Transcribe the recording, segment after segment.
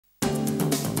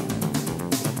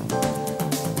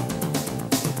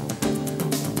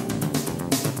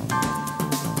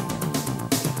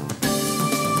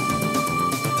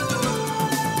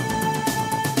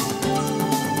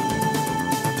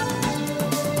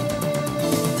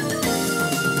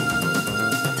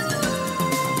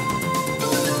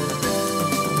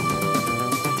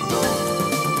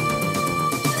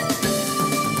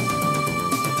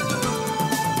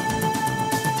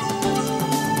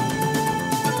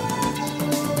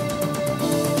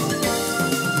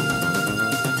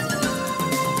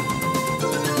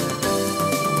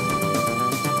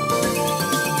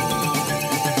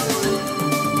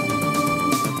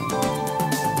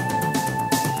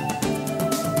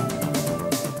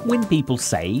When people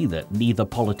say that neither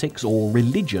politics or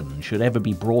religion should ever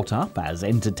be brought up as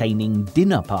entertaining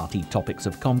dinner party topics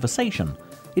of conversation,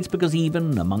 it's because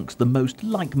even amongst the most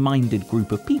like-minded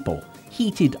group of people,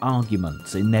 heated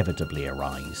arguments inevitably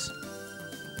arise.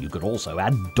 You could also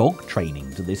add dog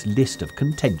training to this list of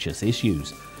contentious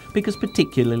issues, because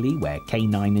particularly where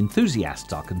canine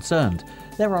enthusiasts are concerned,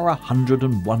 there are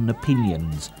 101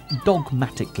 opinions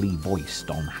dogmatically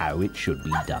voiced on how it should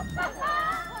be done.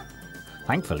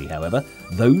 Thankfully, however,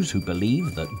 those who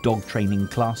believe that dog training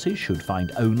classes should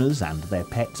find owners and their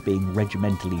pets being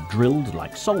regimentally drilled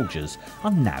like soldiers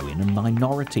are now in a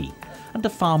minority, and a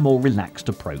far more relaxed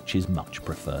approach is much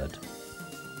preferred.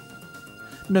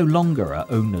 No longer are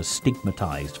owners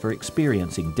stigmatised for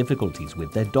experiencing difficulties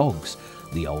with their dogs.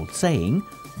 The old saying,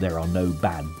 "There are no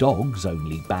bad dogs,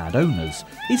 only bad owners,"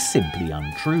 is simply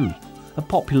untrue. A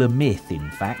popular myth, in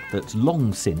fact, that's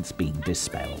long since been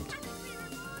dispelled.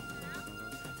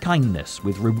 Kindness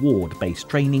with reward-based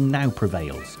training now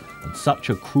prevails, and such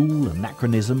a cruel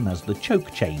anachronism as the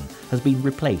choke chain has been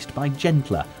replaced by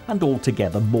gentler and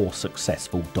altogether more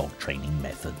successful dog training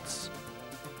methods.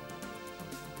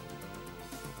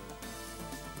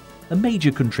 A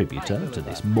major contributor to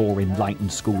this more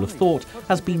enlightened school of thought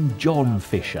has been John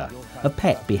Fisher, a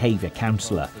pet behaviour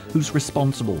counsellor who's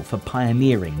responsible for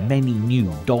pioneering many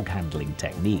new dog handling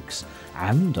techniques,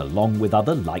 and, along with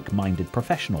other like-minded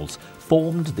professionals,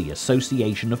 formed the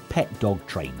Association of Pet Dog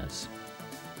Trainers.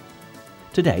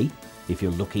 Today, if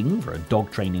you're looking for a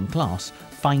dog training class,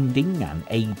 finding an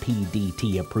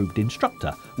APDT-approved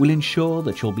instructor will ensure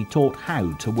that you'll be taught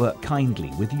how to work kindly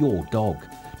with your dog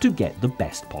to get the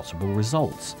best possible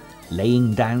results,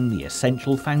 laying down the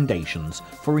essential foundations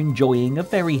for enjoying a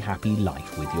very happy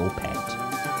life with your pet.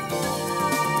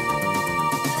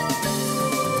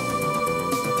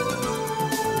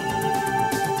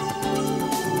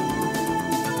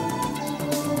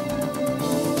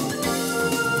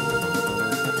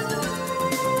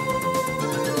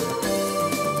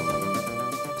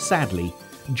 Sadly,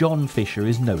 John Fisher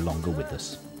is no longer with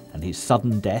us, and his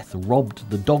sudden death robbed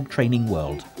the dog training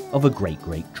world of a great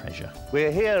treasure.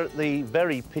 We're here at the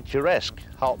very picturesque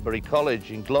Hartbury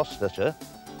College in Gloucestershire.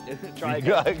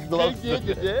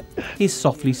 His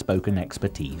softly spoken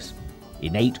expertise,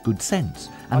 innate good sense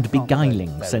and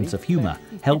beguiling sense of humour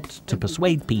helped to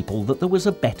persuade people that there was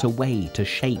a better way to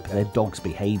shape their dog's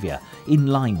behaviour in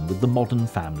line with the modern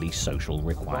family's social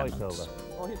requirements.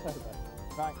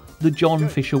 The John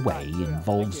Fisher way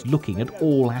involves looking at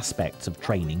all aspects of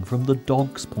training from the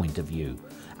dog's point of view,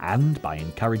 and by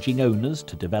encouraging owners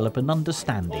to develop an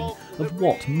understanding of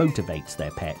what motivates their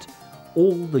pet,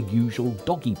 all the usual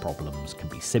doggy problems can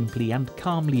be simply and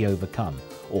calmly overcome,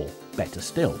 or better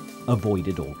still,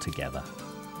 avoided altogether.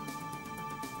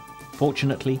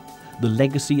 Fortunately, the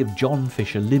legacy of John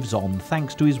Fisher lives on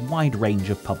thanks to his wide range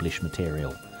of published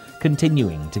material,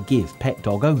 continuing to give pet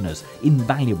dog owners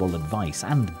invaluable advice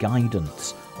and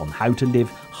guidance on how to live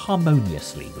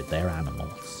harmoniously with their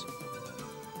animals.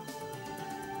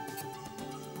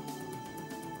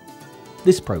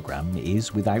 This programme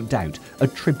is, without doubt, a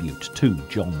tribute to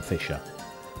John Fisher.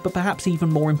 But perhaps even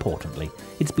more importantly,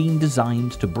 it's been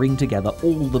designed to bring together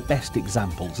all the best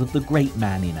examples of the great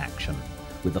man in action,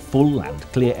 with a full and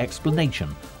clear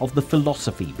explanation of the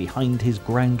philosophy behind his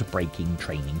groundbreaking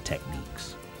training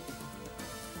techniques.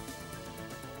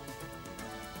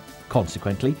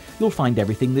 Consequently, you'll find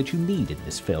everything that you need in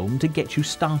this film to get you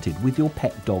started with your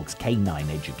pet dog's canine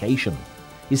education,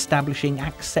 establishing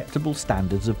acceptable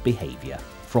standards of behaviour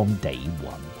from day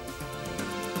one.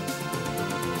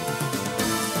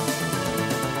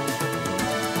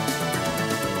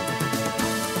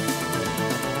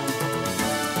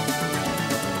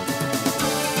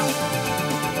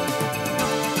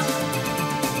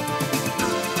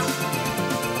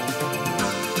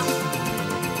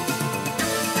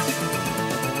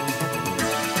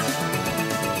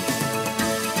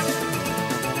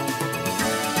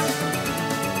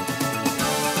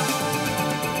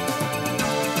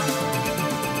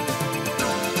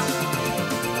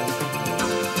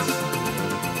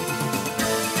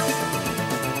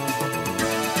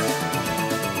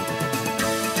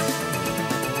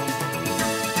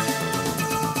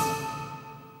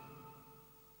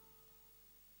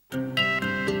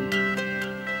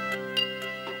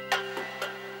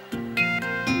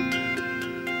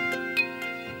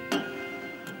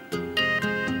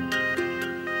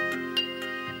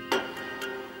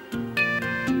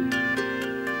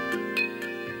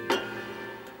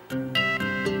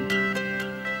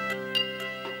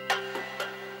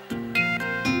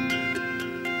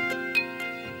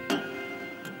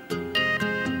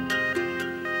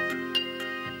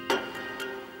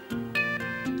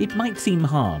 It might seem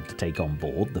hard to take on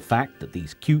board the fact that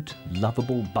these cute,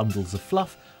 lovable bundles of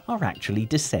fluff are actually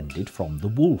descended from the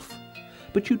wolf.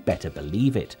 But you'd better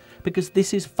believe it, because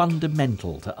this is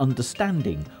fundamental to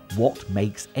understanding what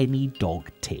makes any dog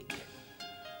tick.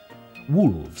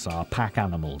 Wolves are pack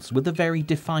animals with a very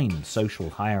defined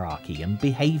social hierarchy and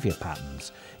behaviour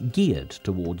patterns geared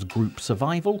towards group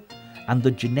survival, and the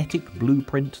genetic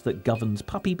blueprint that governs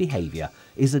puppy behaviour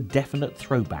is a definite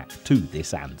throwback to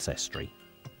this ancestry.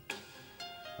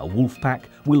 A wolf pack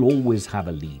will always have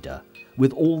a leader,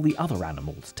 with all the other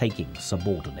animals taking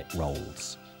subordinate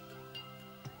roles.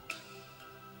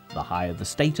 The higher the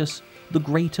status, the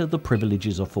greater the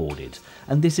privileges afforded,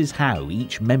 and this is how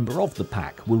each member of the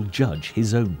pack will judge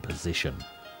his own position.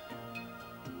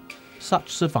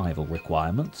 Such survival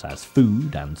requirements as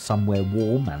food and somewhere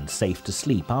warm and safe to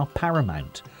sleep are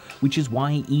paramount, which is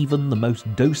why even the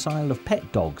most docile of pet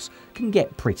dogs can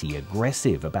get pretty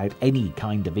aggressive about any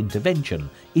kind of intervention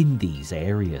in these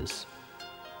areas.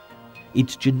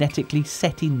 It's genetically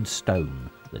set in stone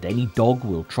that any dog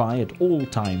will try at all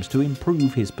times to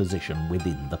improve his position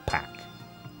within the pack.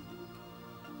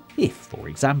 If, for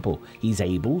example, he's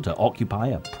able to occupy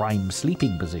a prime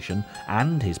sleeping position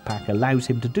and his pack allows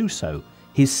him to do so,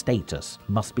 his status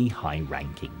must be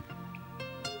high-ranking.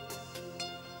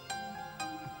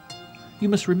 You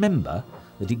must remember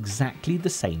that exactly the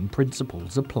same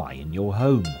principles apply in your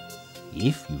home.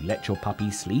 If you let your puppy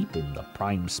sleep in the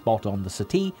prime spot on the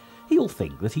settee, he'll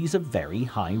think that he's a very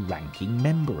high-ranking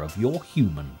member of your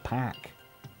human pack.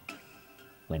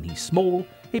 When he's small,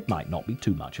 it might not be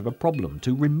too much of a problem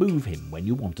to remove him when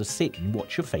you want to sit and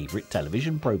watch your favourite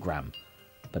television programme.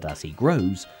 But as he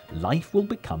grows, life will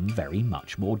become very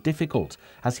much more difficult,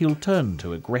 as he'll turn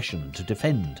to aggression to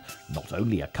defend not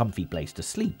only a comfy place to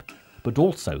sleep, but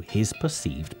also his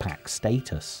perceived pack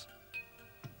status.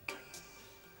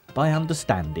 By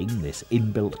understanding this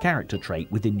inbuilt character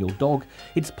trait within your dog,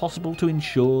 it's possible to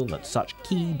ensure that such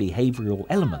key behavioural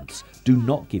elements do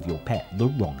not give your pet the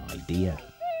wrong idea.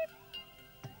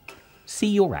 See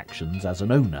your actions as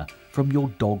an owner from your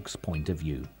dog's point of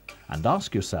view, and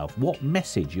ask yourself what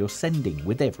message you're sending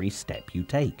with every step you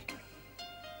take.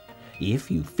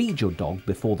 If you feed your dog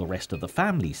before the rest of the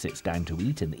family sits down to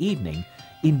eat in the evening,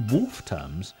 in wolf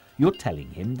terms, you're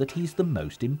telling him that he's the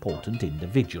most important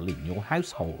individual in your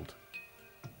household.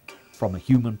 From a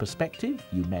human perspective,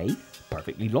 you may,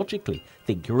 perfectly logically,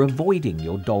 think you're avoiding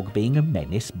your dog being a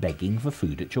menace begging for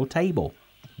food at your table,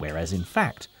 whereas in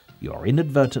fact, you're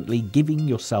inadvertently giving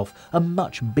yourself a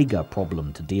much bigger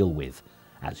problem to deal with,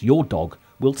 as your dog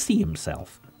will see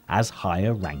himself as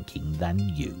higher ranking than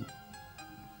you.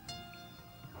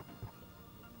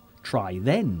 Try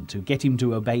then to get him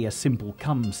to obey a simple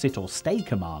come, sit or stay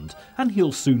command, and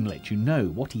he'll soon let you know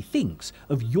what he thinks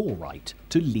of your right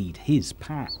to lead his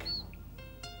pack.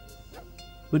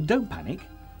 But don't panic,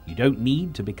 you don't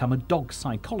need to become a dog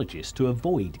psychologist to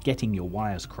avoid getting your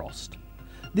wires crossed.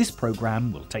 This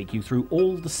program will take you through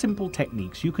all the simple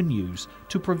techniques you can use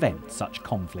to prevent such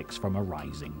conflicts from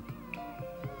arising.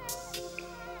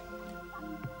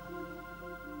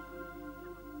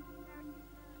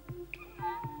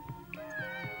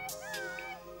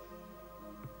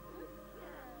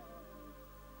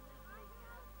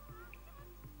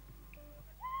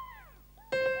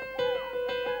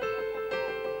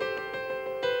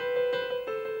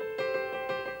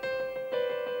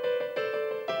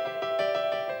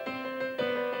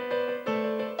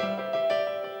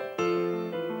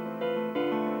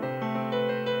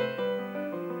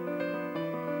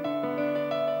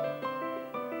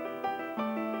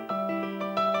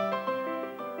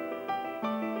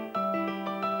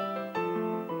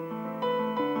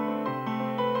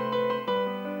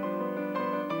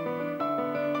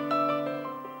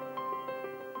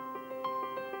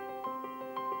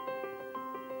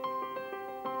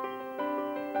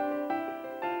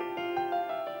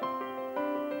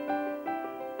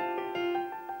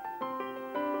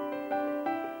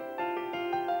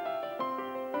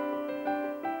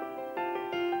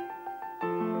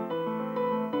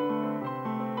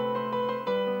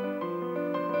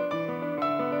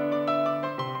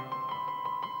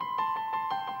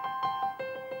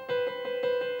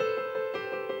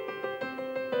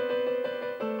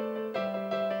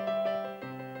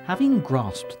 Having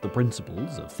grasped the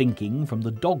principles of thinking from the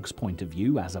dog's point of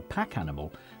view as a pack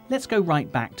animal, let's go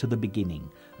right back to the beginning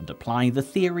and apply the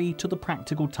theory to the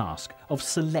practical task of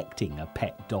selecting a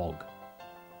pet dog.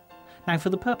 Now, for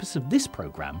the purpose of this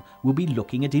program, we'll be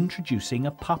looking at introducing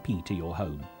a puppy to your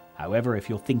home. However, if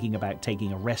you're thinking about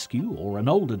taking a rescue or an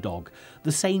older dog,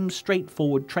 the same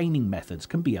straightforward training methods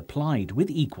can be applied with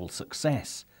equal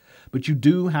success. but you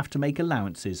do have to make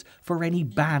allowances for any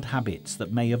bad habits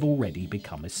that may have already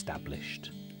become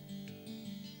established.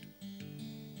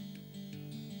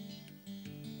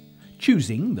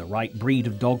 Choosing the right breed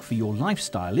of dog for your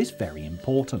lifestyle is very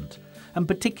important, and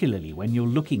particularly when you're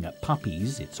looking at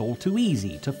puppies, it's all too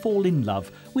easy to fall in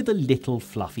love with a little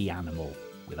fluffy animal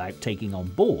without taking on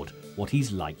board what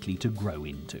he's likely to grow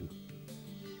into.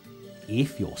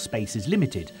 If your space is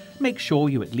limited, make sure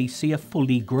you at least see a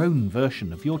fully grown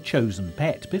version of your chosen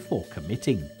pet before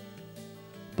committing.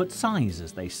 But size,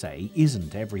 as they say,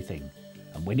 isn't everything,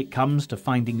 and when it comes to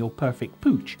finding your perfect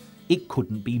pooch, it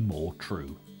couldn't be more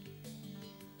true.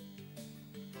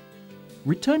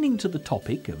 Returning to the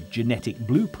topic of genetic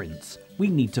blueprints, we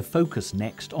need to focus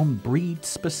next on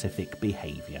breed-specific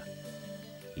behaviour.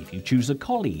 If you choose a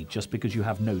collie just because you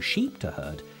have no sheep to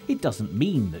herd, it doesn't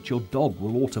mean that your dog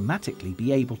will automatically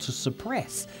be able to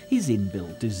suppress his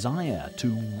inbuilt desire to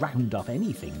round up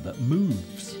anything that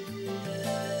moves.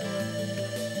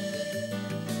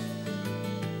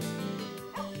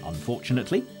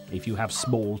 Unfortunately, if you have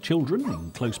small children in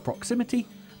close proximity,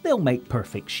 they'll make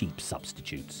perfect sheep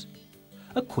substitutes.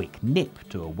 A quick nip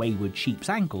to a wayward sheep's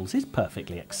ankles is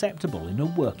perfectly acceptable in a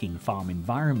working farm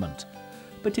environment,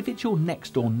 but if it's your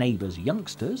next-door neighbour's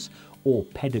youngsters or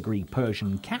pedigree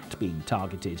Persian cat being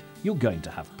targeted, you're going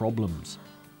to have problems.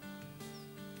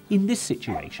 In this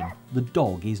situation, the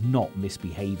dog is not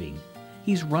misbehaving.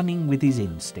 He's running with his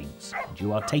instincts, and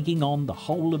you are taking on the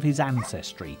whole of his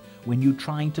ancestry when you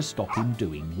try to stop him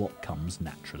doing what comes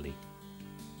naturally.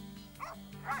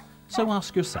 So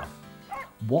ask yourself,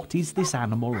 what is this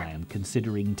animal I am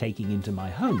considering taking into my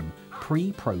home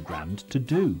pre-programmed to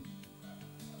do?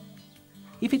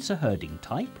 If it's a herding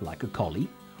type, like a collie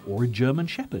or a German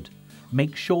shepherd,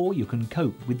 make sure you can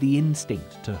cope with the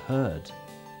instinct to herd.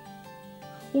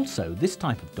 Also, this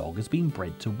type of dog has been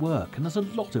bred to work and has a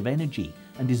lot of energy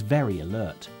and is very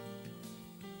alert.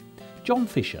 John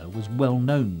Fisher was well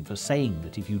known for saying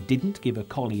that if you didn't give a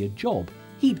collie a job,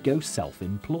 he'd go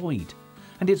self-employed.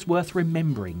 And it's worth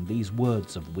remembering these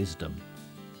words of wisdom.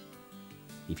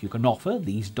 If you can offer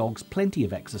these dogs plenty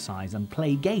of exercise and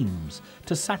play games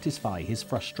to satisfy his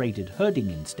frustrated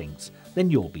herding instincts, then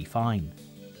you'll be fine.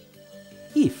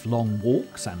 If long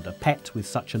walks and a pet with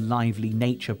such a lively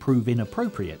nature prove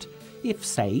inappropriate, if,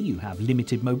 say, you have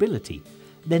limited mobility,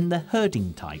 then the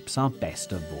herding types are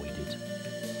best avoided.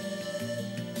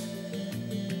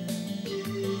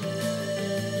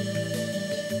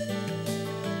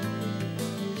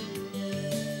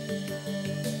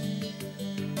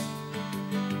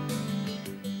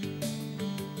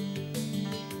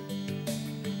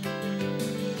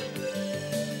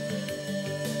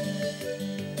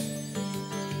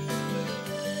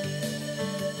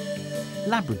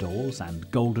 Labradors and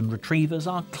Golden Retrievers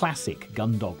are classic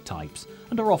gun dog types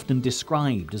and are often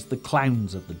described as the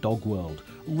clowns of the dog world,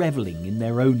 revelling in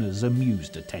their owner's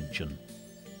amused attention.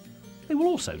 They will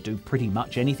also do pretty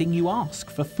much anything you ask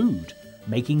for food,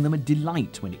 making them a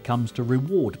delight when it comes to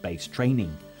reward-based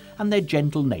training, and their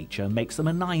gentle nature makes them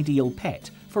an ideal pet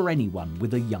for anyone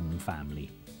with a young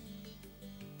family.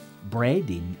 Bred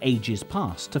in ages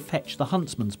past to fetch the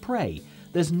huntsman's prey,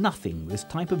 there's nothing this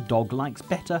type of dog likes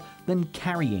better than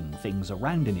carrying things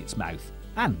around in its mouth,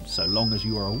 and so long as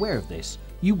you are aware of this,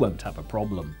 you won't have a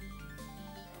problem.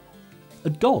 A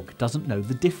dog doesn't know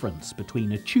the difference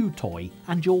between a chew toy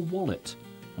and your wallet,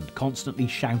 and constantly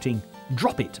shouting,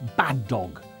 "Drop it, bad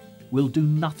dog," will do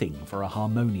nothing for a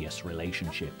harmonious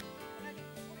relationship.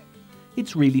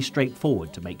 It's really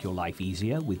straightforward to make your life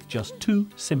easier with just 2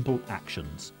 simple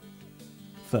actions.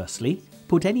 Firstly,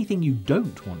 put anything you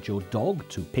don't want your dog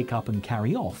to pick up and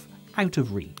carry off out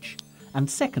of reach. And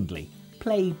secondly,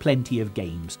 play plenty of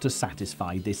games to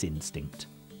satisfy this instinct.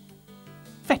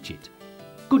 Fetch it.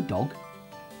 Good dog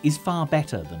is far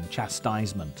better than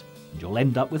chastisement, and you'll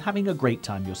end up with having a great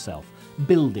time yourself,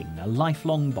 building a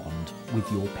lifelong bond with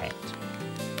your pet.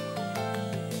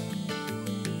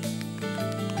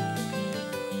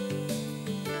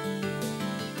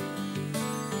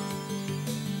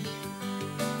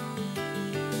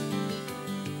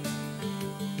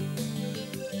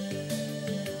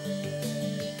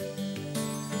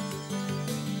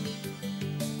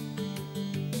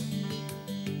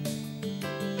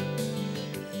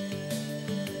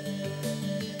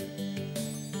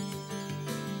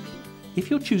 If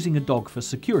you're choosing a dog for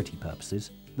security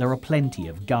purposes, there are plenty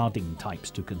of guarding types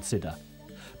to consider.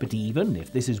 But even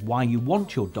if this is why you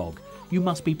want your dog, you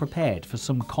must be prepared for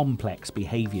some complex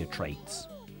behaviour traits.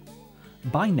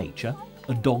 By nature,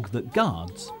 a dog that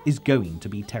guards is going to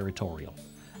be territorial,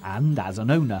 and as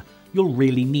an owner, you'll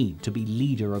really need to be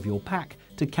leader of your pack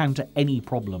to counter any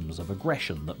problems of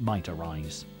aggression that might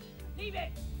arise.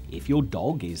 If your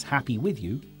dog is happy with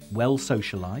you, well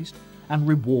socialised, and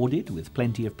rewarded with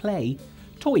plenty of play,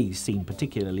 toys seem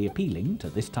particularly appealing to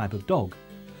this type of dog,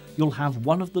 you'll have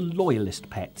one of the loyalest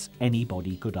pets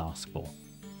anybody could ask for.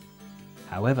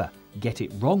 However, get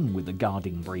it wrong with the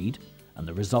guarding breed, and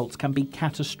the results can be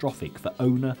catastrophic for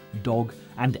owner, dog,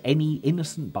 and any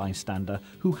innocent bystander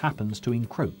who happens to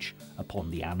encroach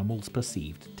upon the animal's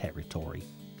perceived territory.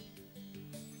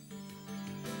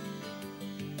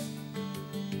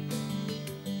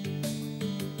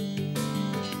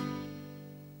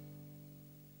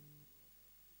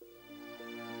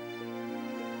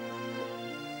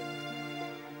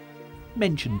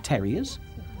 Mention terriers,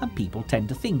 and people tend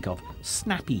to think of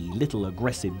snappy little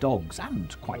aggressive dogs,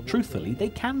 and quite truthfully they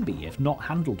can be if not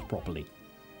handled properly.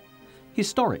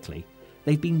 Historically,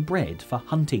 they've been bred for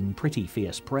hunting pretty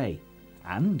fierce prey,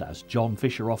 and as John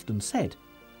Fisher often said,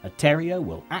 a terrier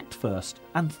will act first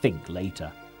and think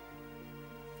later.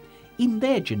 In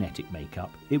their genetic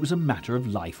makeup, it was a matter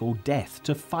of life or death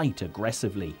to fight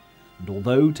aggressively, and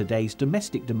although today's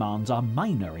domestic demands are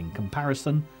minor in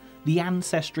comparison, the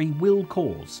ancestry will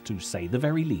cause, to say the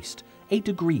very least, a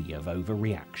degree of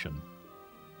overreaction.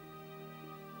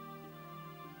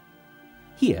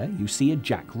 Here you see a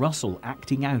Jack Russell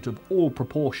acting out of all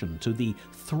proportion to the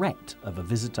threat of a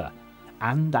visitor,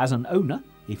 and as an owner,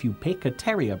 if you pick a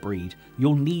terrier breed,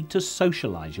 you'll need to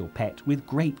socialise your pet with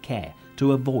great care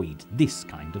to avoid this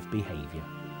kind of behaviour.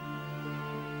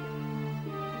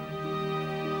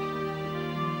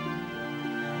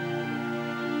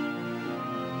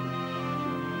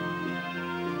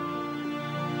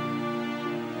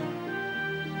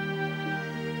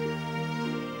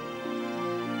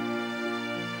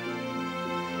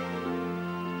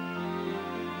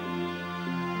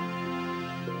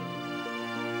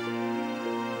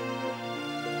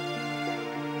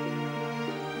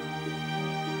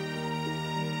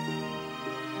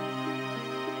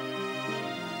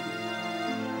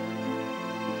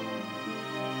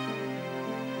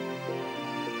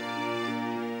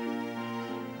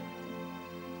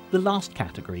 The last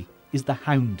category is the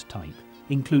hound type,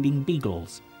 including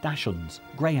beagles, dachshunds,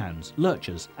 greyhounds,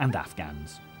 lurchers and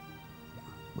Afghans.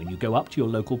 When you go up to your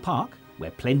local park,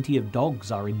 where plenty of dogs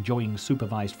are enjoying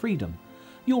supervised freedom,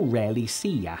 you'll rarely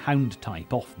see a hound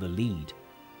type off the lead.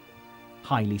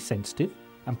 Highly sensitive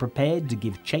and prepared to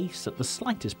give chase at the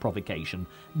slightest provocation,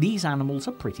 these animals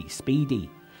are pretty speedy,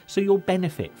 so you'll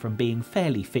benefit from being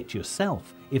fairly fit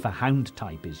yourself if a hound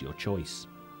type is your choice.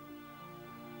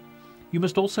 You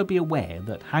must also be aware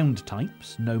that hound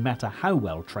types, no matter how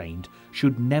well trained,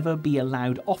 should never be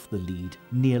allowed off the lead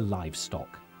near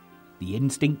livestock. The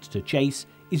instinct to chase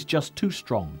is just too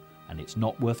strong, and it's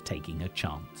not worth taking a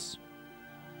chance.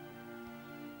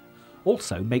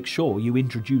 Also, make sure you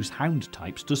introduce hound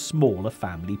types to smaller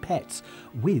family pets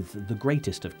with the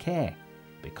greatest of care,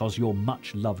 because your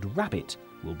much-loved rabbit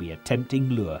will be a tempting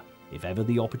lure if ever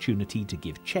the opportunity to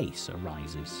give chase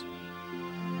arises.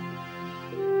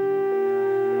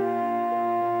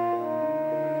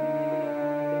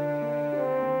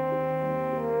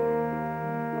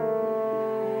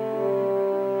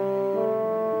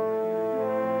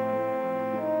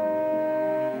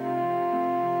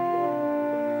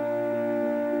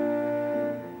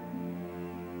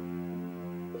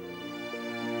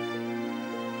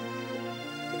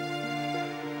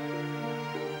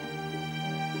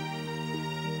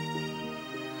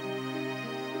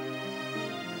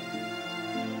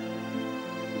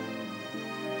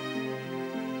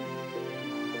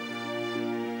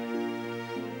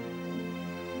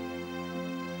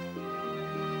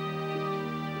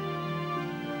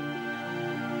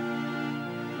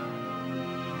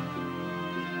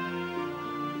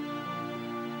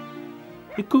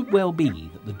 It could well be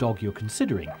that the dog you're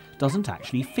considering doesn't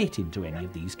actually fit into any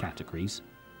of these categories,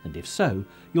 and if so,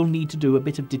 you'll need to do a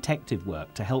bit of detective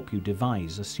work to help you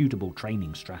devise a suitable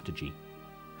training strategy.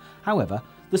 However,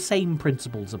 the same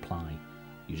principles apply.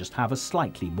 You just have a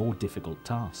slightly more difficult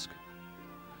task.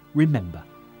 Remember,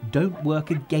 don't work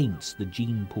against the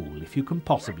gene pool if you can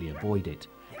possibly avoid it.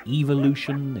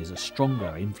 Evolution is a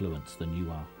stronger influence than you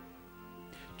are.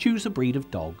 Choose a breed of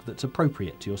dog that's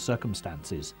appropriate to your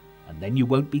circumstances, and then you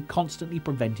won't be constantly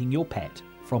preventing your pet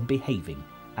from behaving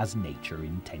as nature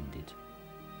intended.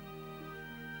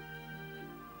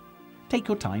 Take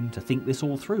your time to think this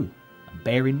all through, and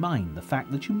bear in mind the fact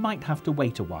that you might have to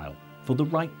wait a while for the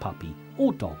right puppy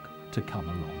or dog to come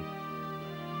along.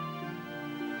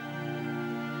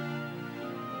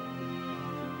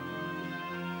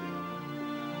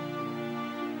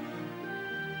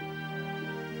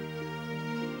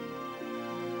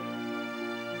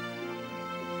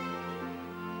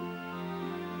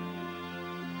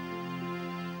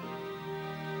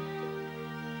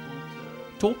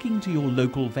 Talking to your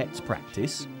local vet's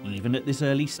practice, even at this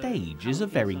early stage, is a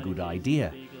very good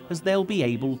idea, as they'll be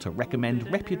able to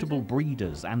recommend reputable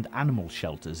breeders and animal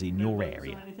shelters in your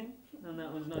area.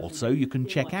 Also, you can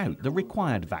check out the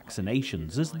required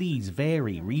vaccinations, as these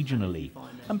vary regionally,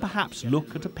 and perhaps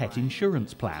look at a pet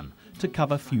insurance plan to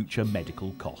cover future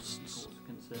medical costs.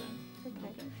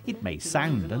 It may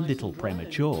sound a little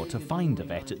premature to find a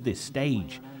vet at this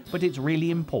stage, but it's really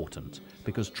important,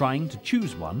 because trying to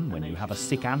choose one when you have a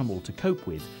sick animal to cope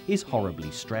with is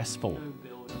horribly stressful,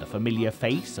 and a familiar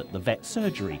face at the vet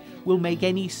surgery will make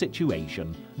any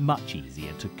situation much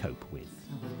easier to cope with.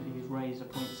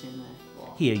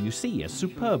 Here you see a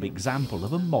superb example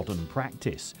of a modern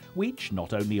practice, which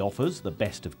not only offers the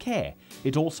best of care,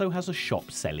 it also has a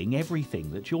shop selling everything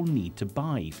that you'll need to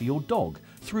buy for your dog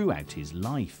throughout his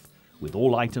life, with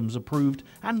all items approved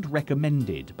and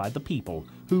recommended by the people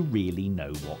who really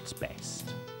know what's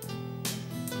best.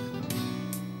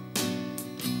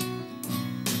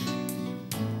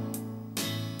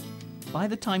 By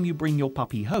the time you bring your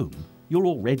puppy home, you'll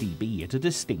already be at a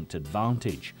distinct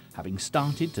advantage, having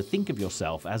started to think of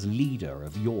yourself as leader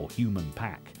of your human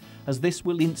pack, as this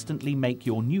will instantly make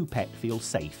your new pet feel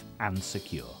safe and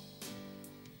secure.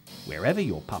 Wherever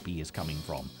your puppy is coming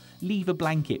from, leave a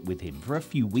blanket with him for a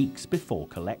few weeks before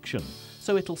collection,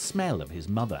 so it'll smell of his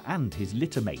mother and his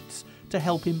litter mates to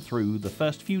help him through the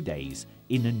first few days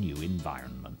in a new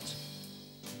environment.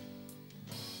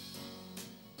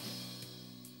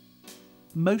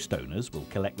 Most owners will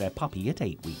collect their puppy at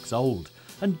 8 weeks old,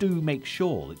 and do make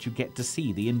sure that you get to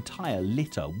see the entire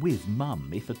litter with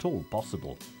mum if at all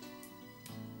possible.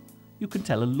 You can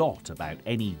tell a lot about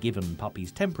any given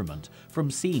puppy's temperament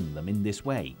from seeing them in this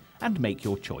way, and make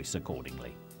your choice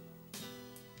accordingly.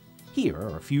 Here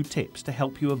are a few tips to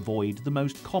help you avoid the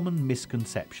most common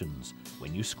misconceptions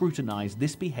when you scrutinise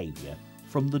this behaviour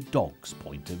from the dog's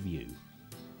point of view.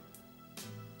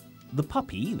 The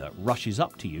puppy that rushes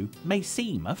up to you may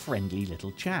seem a friendly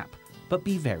little chap, but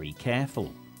be very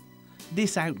careful.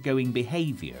 This outgoing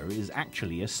behaviour is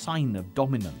actually a sign of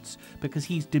dominance, because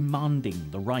he's demanding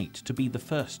the right to be the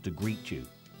first to greet you.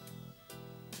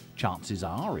 Chances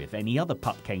are, if any other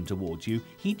pup came towards you,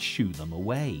 he'd shoo them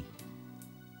away.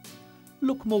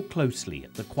 Look more closely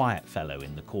at the quiet fellow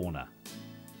in the corner.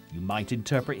 You might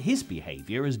interpret his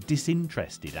behaviour as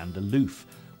disinterested and aloof,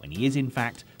 when he is in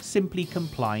fact simply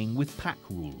complying with pack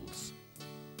rules.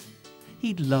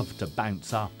 He'd love to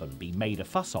bounce up and be made a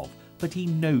fuss of, but he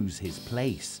knows his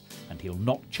place, and he'll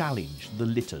not challenge the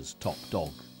litter's top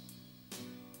dog.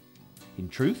 In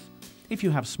truth, if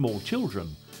you have small children,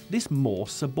 this more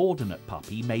subordinate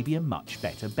puppy may be a much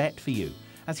better bet for you,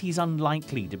 as he's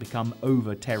unlikely to become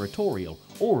over-territorial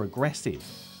or aggressive,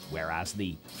 whereas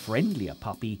the friendlier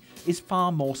puppy is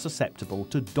far more susceptible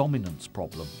to dominance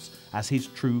problems as his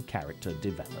true character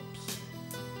develops.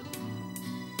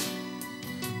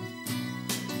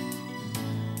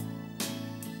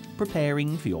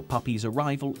 Preparing for your puppy's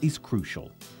arrival is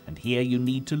crucial, and here you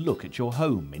need to look at your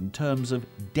home in terms of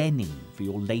denning for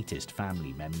your latest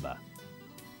family member.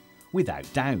 Without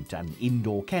doubt, an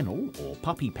indoor kennel, or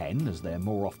puppy pen as they're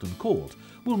more often called,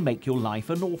 will make your life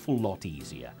an awful lot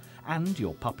easier, and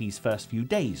your puppy's first few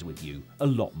days with you a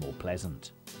lot more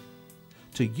pleasant.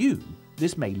 To you,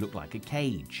 this may look like a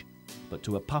cage, but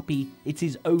to a puppy, it's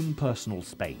his own personal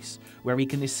space, where he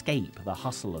can escape the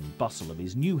hustle and bustle of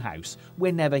his new house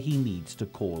whenever he needs to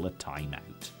call a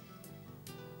timeout.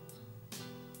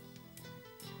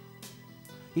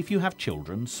 If you have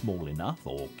children small enough,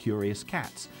 or curious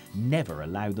cats, never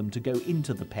allow them to go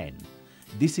into the pen.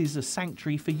 This is a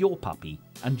sanctuary for your puppy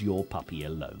and your puppy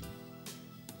alone.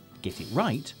 Get it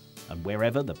right, and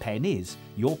wherever the pen is,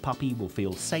 your puppy will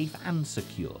feel safe and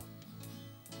secure.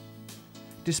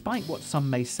 Despite what some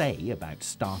may say about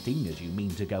starting as you mean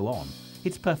to go on,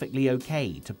 it's perfectly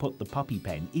okay to put the puppy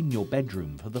pen in your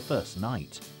bedroom for the first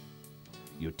night.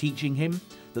 You're teaching him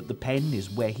that the pen is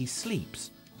where he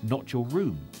sleeps, not your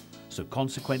room, so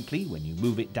consequently when you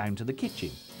move it down to the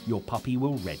kitchen, your puppy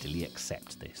will readily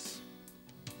accept this.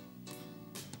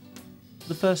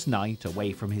 The first night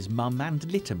away from his mum and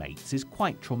littermates is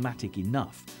quite traumatic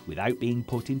enough without being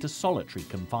put into solitary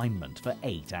confinement for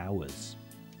 8 hours.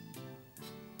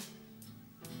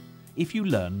 If you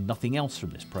learn nothing else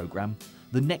from this programme,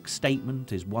 the next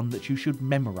statement is one that you should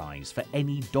memorise for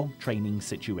any dog training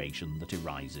situation that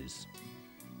arises.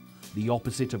 The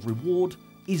opposite of reward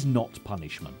is not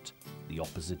punishment. The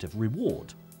opposite of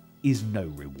reward is no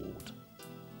reward.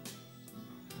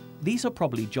 These are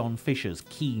probably John Fisher's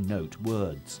keynote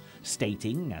words,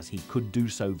 stating, as he could do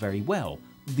so very well,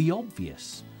 the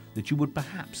obvious, that you would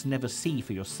perhaps never see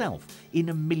for yourself in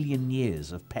a million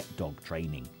years of pet dog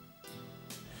training.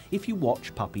 If you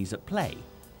watch puppies at play,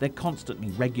 they're constantly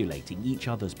regulating each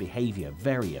other's behaviour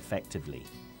very effectively.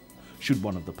 Should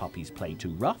one of the puppies play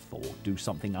too rough or do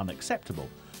something unacceptable,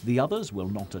 the others will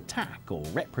not attack or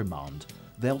reprimand,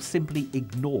 they'll simply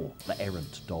ignore the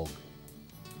errant dog.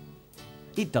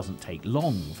 It doesn't take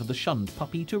long for the shunned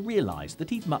puppy to realise that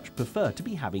he'd much prefer to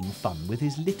be having fun with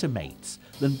his litter mates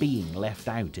than being left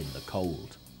out in the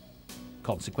cold.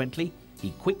 Consequently,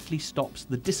 he quickly stops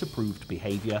the disapproved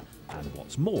behaviour, and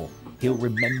what's more, he'll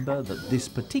remember that this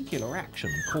particular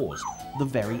action caused the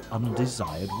very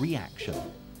undesired reaction,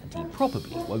 and he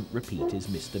probably won't repeat his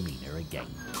misdemeanour again.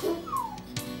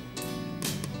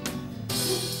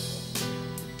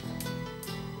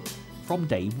 From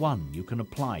day one, you can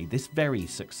apply this very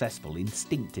successful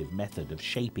instinctive method of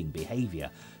shaping behaviour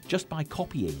just by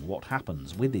copying what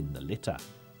happens within the litter.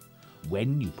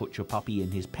 When you put your puppy in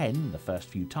his pen the first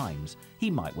few times, he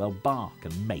might well bark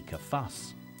and make a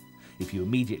fuss. If you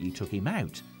immediately took him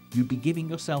out, you'd be giving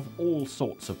yourself all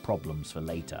sorts of problems for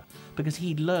later, because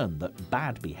he'd learn that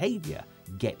bad behaviour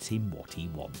gets him what he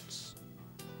wants.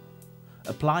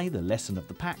 Apply the lesson of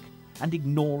the pack and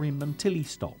ignore him until he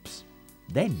stops.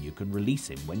 Then you can release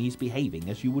him when he's behaving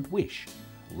as you would wish,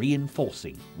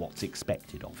 reinforcing what's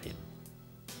expected of him.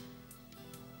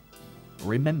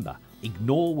 Remember,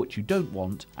 ignore what you don't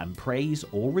want and praise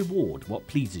or reward what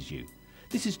pleases you.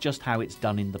 This is just how it's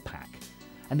done in the pack,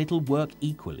 and it'll work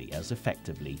equally as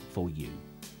effectively for you.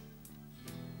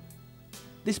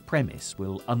 This premise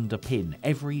will underpin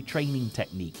every training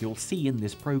technique you'll see in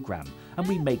this program, and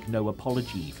we make no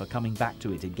apology for coming back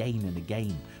to it again and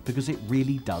again, because it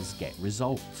really does get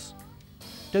results.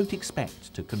 Don't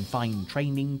expect to confine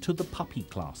training to the puppy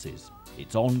classes.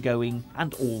 It's ongoing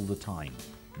and all the time.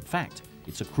 In fact,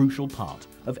 it's a crucial part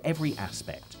of every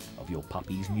aspect of your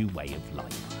puppy's new way of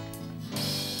life.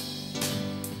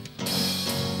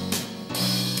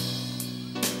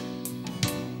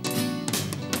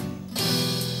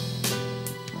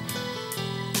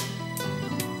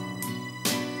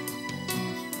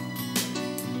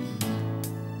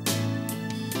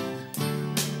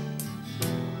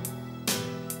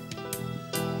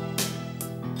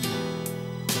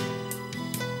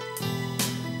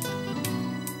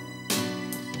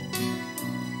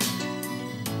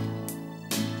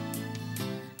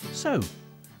 So,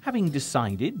 having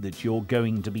decided that you're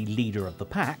going to be leader of the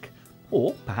pack,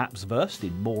 or perhaps versed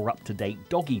in more up-to-date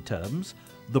doggy terms,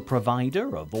 the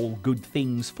provider of all good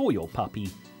things for your puppy,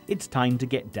 it's time to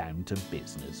get down to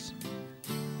business.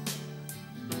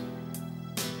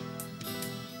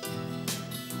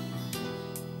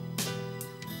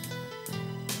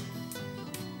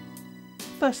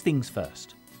 First things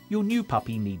first, your new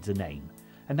puppy needs a name.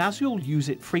 And as you'll use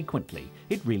it frequently,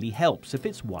 it really helps if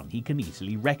it's one he can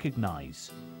easily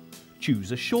recognise.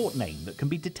 Choose a short name that can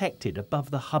be detected above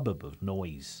the hubbub of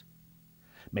noise.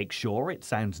 Make sure it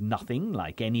sounds nothing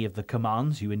like any of the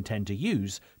commands you intend to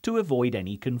use to avoid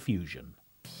any confusion.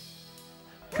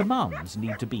 Commands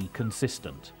need to be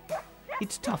consistent.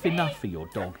 It's tough enough for your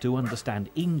dog to understand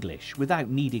English without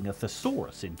needing a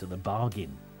thesaurus into the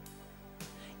bargain.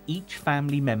 Each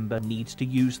family member needs to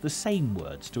use the same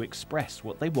words to express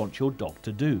what they want your dog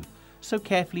to do, so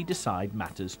carefully decide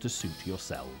matters to suit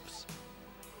yourselves.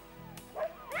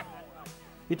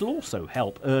 It'll also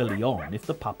help early on if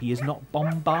the puppy is not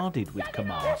bombarded with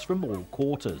commands from all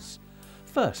quarters.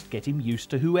 First, get him used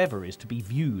to whoever is to be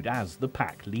viewed as the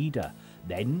pack leader,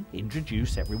 then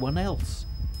introduce everyone else.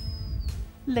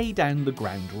 Lay down the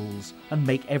ground rules and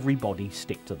make everybody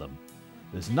stick to them.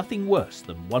 There's nothing worse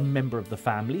than one member of the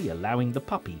family allowing the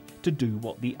puppy to do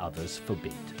what the others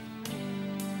forbid.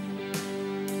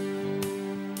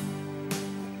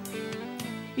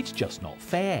 It's just not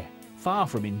fair. Far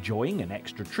from enjoying an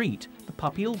extra treat, the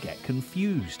puppy'll get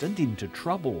confused and into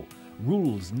trouble.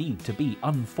 Rules need to be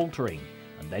unfaltering,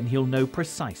 and then he'll know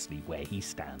precisely where he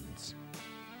stands.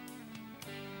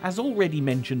 As already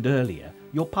mentioned earlier,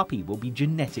 your puppy will be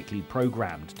genetically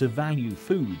programmed to value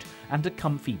food and a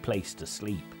comfy place to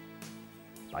sleep.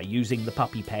 By using the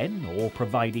puppy pen or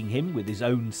providing him with his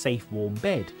own safe warm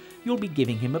bed, you'll be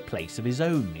giving him a place of his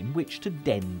own in which to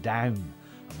den down.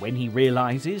 And when he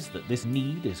realises that this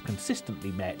need is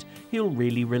consistently met, he'll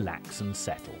really relax and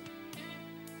settle.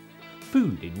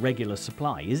 Food in regular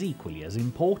supply is equally as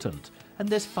important, and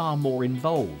there's far more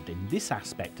involved in this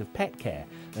aspect of pet care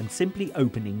than simply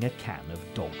opening a can of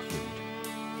dog food.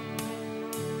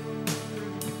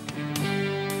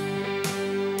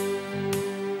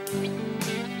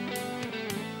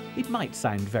 It might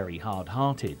sound very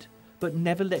hard-hearted, but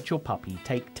never let your puppy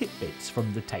take tidbits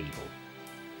from the table.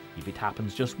 If it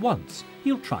happens just once,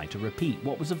 he'll try to repeat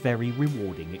what was a very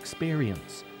rewarding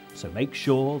experience. So make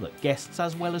sure that guests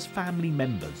as well as family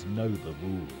members know the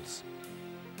rules.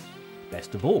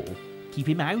 Best of all, keep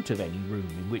him out of any room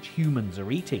in which humans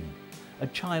are eating. A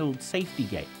child safety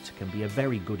gate can be a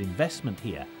very good investment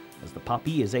here, as the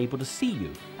puppy is able to see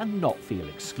you and not feel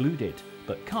excluded,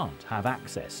 but can't have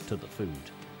access to the food.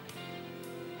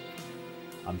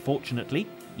 Unfortunately,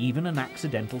 even an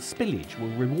accidental spillage will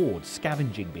reward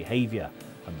scavenging behaviour,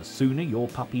 and the sooner your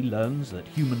puppy learns that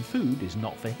human food is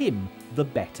not for him, the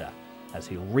better, as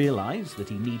he'll realise that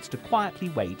he needs to quietly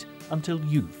wait until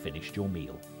you've finished your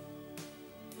meal.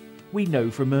 We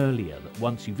know from earlier that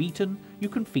once you've eaten, you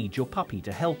can feed your puppy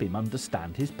to help him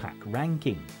understand his pack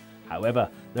ranking. However,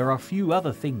 there are few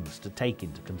other things to take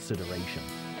into consideration.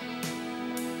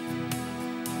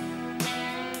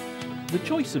 The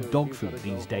choice of dog food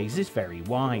these days is very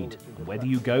wide, and whether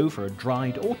you go for a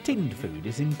dried or tinned food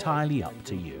is entirely up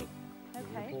to you.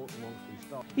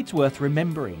 It's worth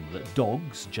remembering that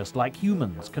dogs, just like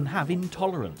humans, can have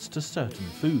intolerance to certain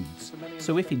foods,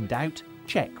 so if in doubt,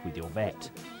 check with your vet.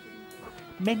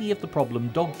 Many of the problem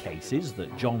dog cases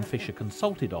that John Fisher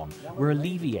consulted on were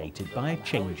alleviated by a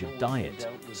change of diet,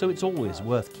 so it's always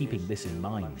worth keeping this in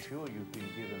mind.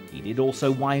 He did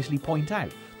also wisely point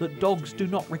out that dogs do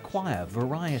not require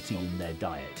variety in their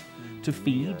diet. To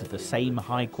feed the same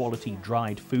high-quality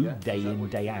dried food day in,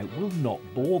 day out will not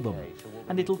bore them,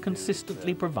 and it'll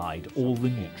consistently provide all the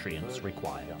nutrients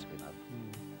required.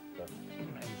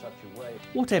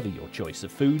 Whatever your choice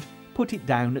of food, put it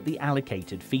down at the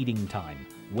allocated feeding time,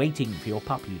 waiting for your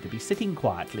puppy to be sitting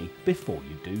quietly before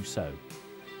you do so.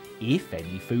 If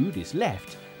any food is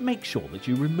left, make sure that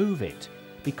you remove it,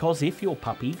 because if your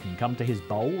puppy can come to his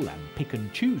bowl and pick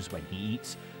and choose when he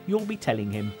eats, you'll be telling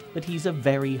him that he's a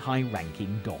very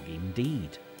high-ranking dog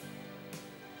indeed.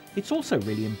 It's also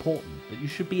really important that you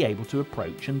should be able to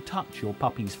approach and touch your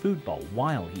puppy's food bowl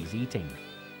while he's eating.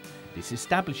 This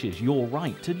establishes your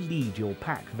right to lead your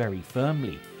pack very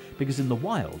firmly, because in the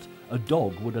wild, a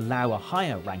dog would allow a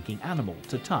higher-ranking animal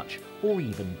to touch or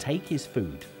even take his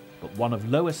food, but one of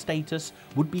lower status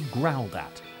would be growled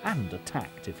at and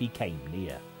attacked if he came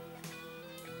near.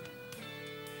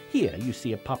 Here you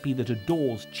see a puppy that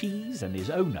adores cheese, and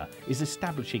his owner is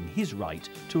establishing his right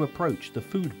to approach the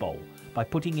food bowl by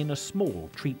putting in a small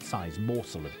treat-sized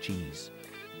morsel of cheese.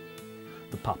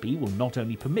 The puppy will not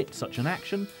only permit such an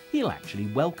action, he'll actually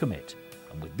welcome it.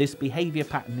 And with this behaviour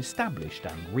pattern established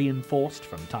and reinforced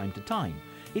from time to time,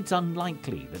 it's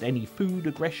unlikely that any food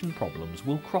aggression problems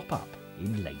will crop up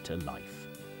in later life.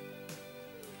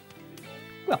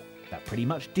 Well, that pretty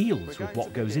much deals with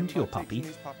what goes into your puppy,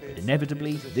 but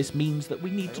inevitably this means that we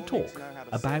need to talk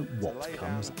about what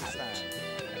comes out.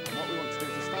 And what we want to do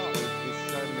to start with is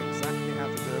show them exactly how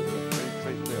to do it with a food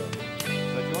treat meal.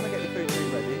 So if you want to get your food treat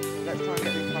ready, let's try and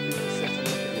get these puppies to sit and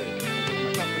look at you. Give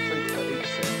them a couple of treats for each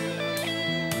sit.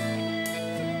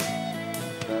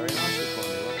 Very nicely for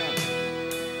you, well done.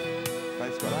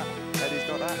 Faith's got that, Eddie's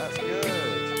got that, that's good.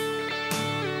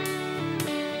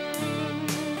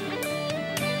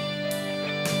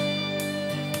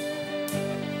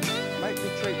 Make the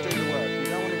treat do the work. You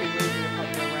don't want to be moving your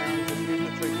puppy around, just give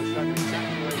the treat to show them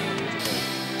exactly where you want it to be.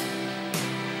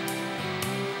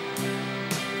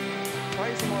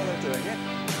 Praise them while they're doing it.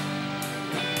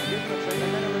 Give them a treat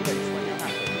and then a release when you're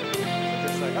happy. So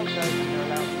just say, okay, and you're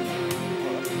allowed to.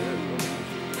 Oh, that's good.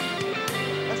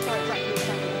 Let's try exactly the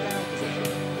same in the down position.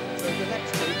 So the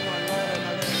next treat, try and lower their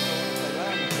nose to the floor. They lay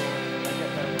on the floor and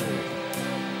get their reward.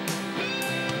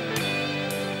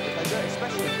 If they do it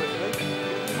especially quickly,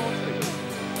 give them more treats.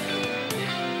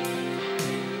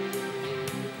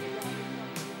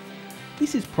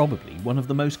 This is probably one of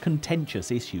the most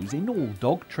contentious issues in all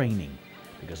dog training,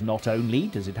 because not only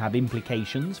does it have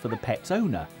implications for the pet's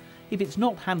owner, if it's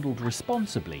not handled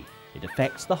responsibly, it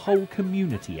affects the whole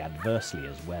community adversely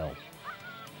as well.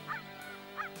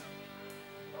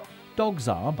 Dogs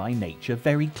are by nature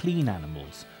very clean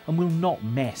animals and will not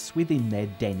mess within their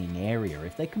denning area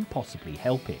if they can possibly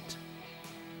help it.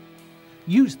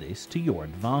 Use this to your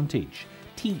advantage.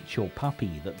 Teach your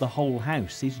puppy that the whole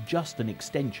house is just an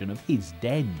extension of his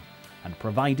den, and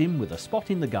provide him with a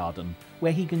spot in the garden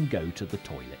where he can go to the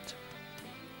toilet.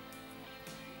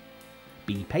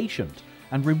 Be patient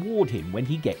and reward him when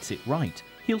he gets it right.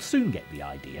 He'll soon get the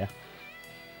idea.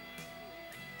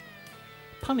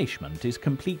 Punishment is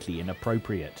completely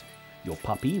inappropriate. Your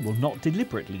puppy will not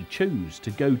deliberately choose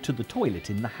to go to the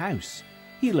toilet in the house.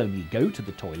 He'll only go to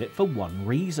the toilet for one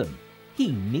reason.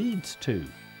 He needs to.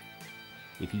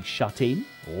 If he's shut in,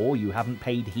 or you haven't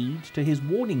paid heed to his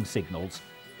warning signals,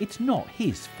 it's not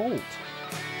his fault.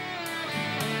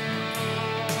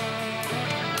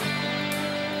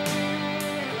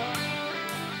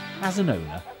 As an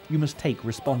owner, you must take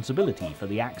responsibility for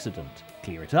the accident,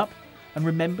 clear it up, and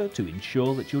remember to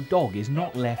ensure that your dog is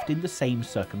not left in the same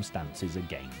circumstances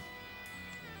again.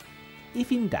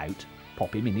 If in doubt,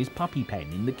 pop him in his puppy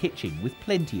pen in the kitchen with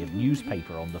plenty of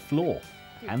newspaper on the floor,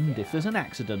 and if there's an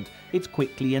accident, it's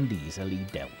quickly and easily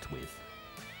dealt with.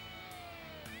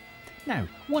 Now,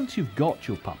 once you've got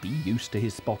your puppy used to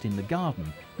his spot in the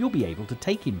garden, you'll be able to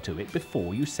take him to it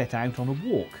before you set out on a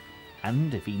walk,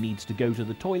 and if he needs to go to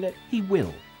the toilet, he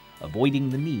will, avoiding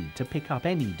the need to pick up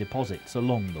any deposits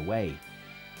along the way.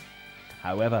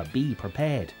 However, be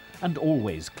prepared and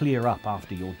always clear up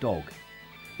after your dog.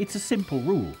 It's a simple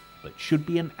rule, but should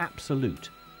be an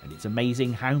absolute, and it's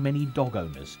amazing how many dog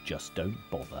owners just don't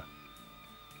bother.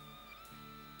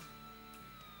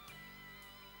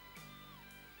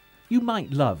 You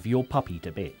might love your puppy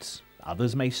to bits.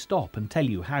 Others may stop and tell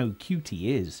you how cute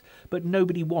he is, but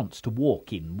nobody wants to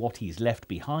walk in what he's left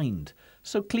behind,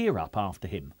 so clear up after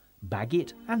him, bag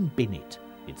it and bin it.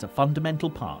 It's a fundamental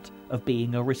part of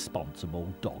being a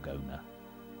responsible dog owner.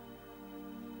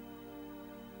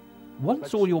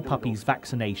 Once all your puppy's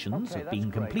vaccinations have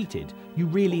been completed, you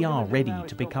really are ready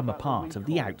to become a part of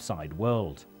the outside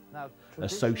world. A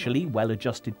socially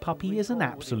well-adjusted puppy is an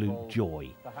absolute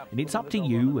joy, and it's up to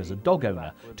you as a dog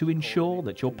owner to ensure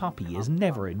that your puppy is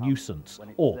never a nuisance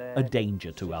or a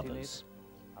danger to others.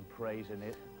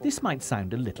 This might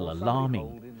sound a little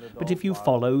alarming, but if you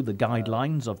follow the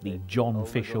guidelines of the John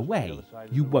Fisher way,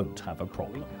 you won't have a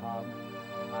problem.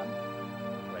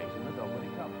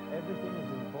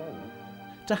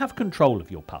 To have control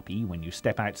of your puppy when you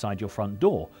step outside your front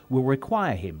door will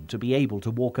require him to be able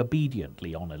to walk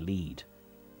obediently on a lead.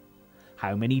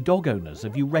 How many dog owners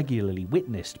have you regularly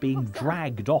witnessed being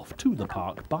dragged off to the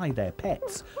park by their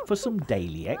pets for some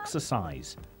daily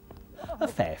exercise? A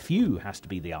fair few has to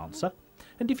be the answer,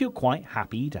 and if you're quite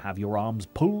happy to have your arms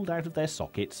pulled out of their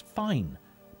sockets, fine,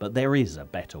 but there is a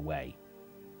better way.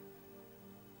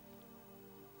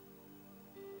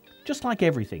 Just like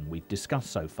everything we've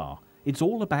discussed so far, it's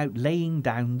all about laying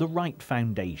down the right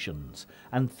foundations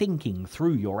and thinking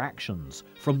through your actions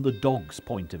from the dog's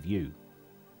point of view.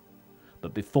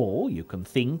 But before you can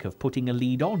think of putting a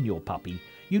lead on your puppy,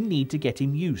 you need to get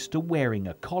him used to wearing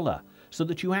a collar so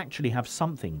that you actually have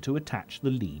something to attach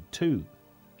the lead to.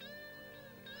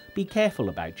 Be careful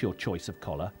about your choice of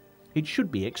collar. It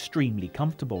should be extremely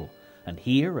comfortable, and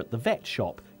here at the vet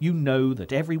shop you know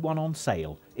that every one on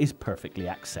sale is perfectly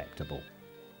acceptable.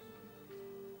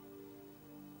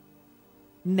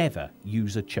 Never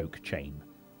use a choke chain.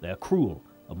 They're cruel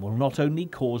and will not only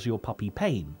cause your puppy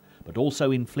pain, but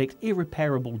also inflict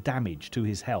irreparable damage to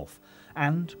his health,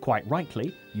 and, quite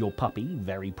rightly, your puppy,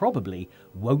 very probably,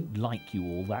 won't like you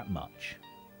all that much.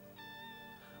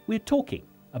 We're talking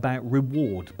about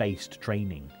reward-based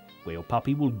training, where your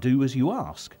puppy will do as you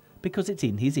ask, because it's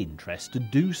in his interest to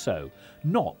do so,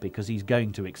 not because he's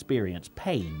going to experience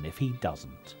pain if he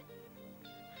doesn't.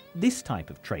 This type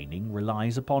of training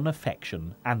relies upon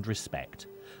affection and respect,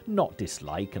 not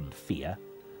dislike and fear,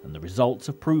 and the results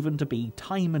have proven to be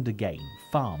time and again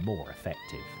far more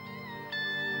effective.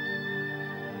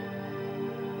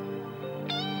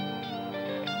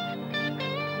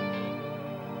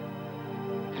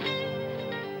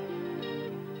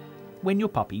 When your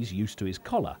puppy's used to his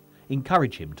collar,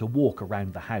 encourage him to walk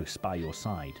around the house by your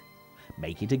side.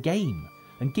 Make it a game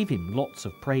and give him lots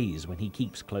of praise when he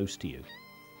keeps close to you.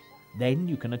 Then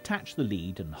you can attach the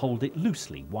lead and hold it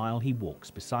loosely while he walks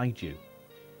beside you.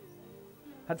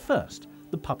 At first,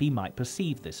 the puppy might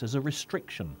perceive this as a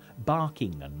restriction,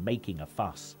 barking and making a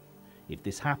fuss. If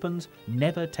this happens,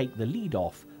 never take the lead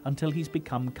off until he's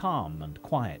become calm and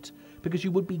quiet, because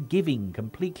you would be giving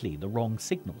completely the wrong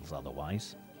signals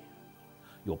otherwise.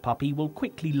 Your puppy will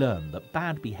quickly learn that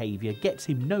bad behaviour gets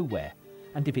him nowhere,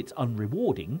 and if it's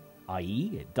unrewarding,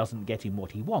 i.e. it doesn't get him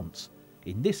what he wants,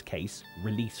 in this case,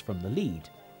 release from the lead,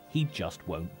 he just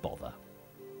won't bother.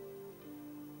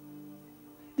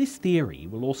 This theory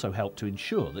will also help to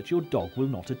ensure that your dog will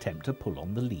not attempt to pull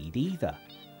on the lead either.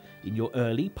 In your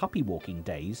early puppy walking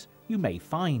days, you may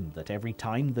find that every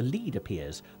time the lead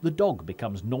appears, the dog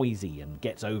becomes noisy and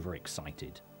gets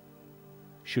overexcited.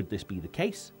 Should this be the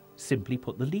case, simply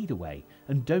put the lead away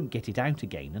and don't get it out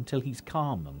again until he's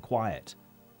calm and quiet.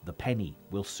 The penny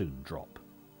will soon drop.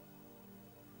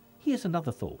 Here's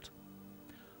another thought.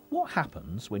 What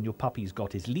happens when your puppy's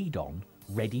got his lead on,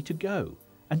 ready to go,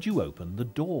 and you open the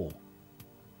door?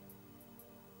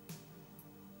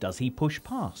 Does he push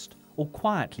past or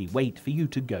quietly wait for you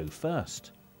to go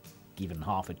first? Given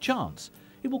half a chance,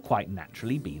 it will quite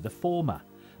naturally be the former,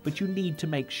 but you need to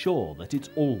make sure that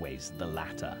it's always the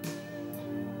latter.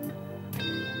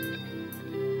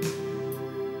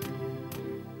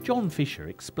 John Fisher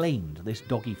explained this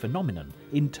doggy phenomenon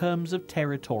in terms of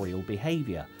territorial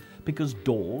behaviour, because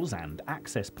doors and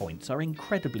access points are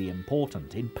incredibly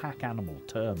important in pack animal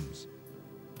terms.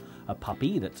 A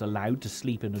puppy that's allowed to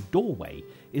sleep in a doorway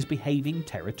is behaving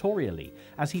territorially,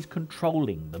 as he's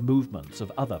controlling the movements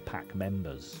of other pack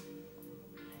members.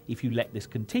 If you let this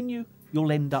continue,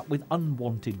 you'll end up with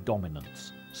unwanted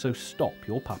dominance, so stop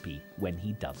your puppy when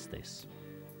he does this.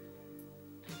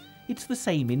 It's the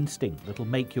same instinct that'll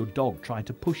make your dog try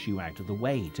to push you out of the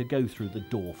way to go through the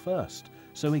door first,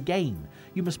 so again,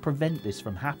 you must prevent this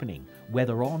from happening,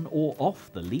 whether on or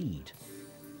off the lead.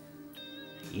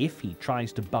 If he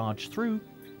tries to barge through,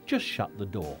 just shut the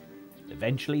door.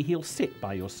 Eventually he'll sit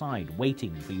by your side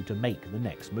waiting for you to make the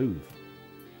next move.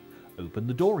 Open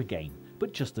the door again,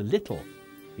 but just a little.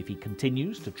 If he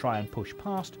continues to try and push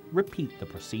past, repeat the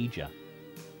procedure.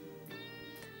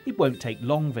 It won't take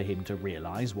long for him to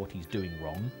realise what he's doing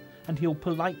wrong, and he'll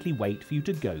politely wait for you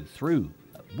to go through,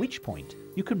 at which point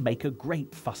you can make a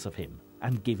great fuss of him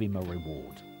and give him a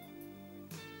reward.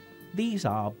 These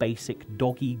are basic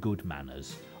doggy good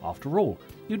manners. After all,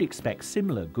 you'd expect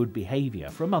similar good behaviour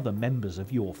from other members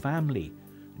of your family,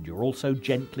 and you're also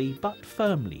gently but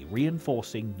firmly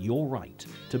reinforcing your right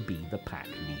to be the pack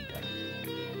leader.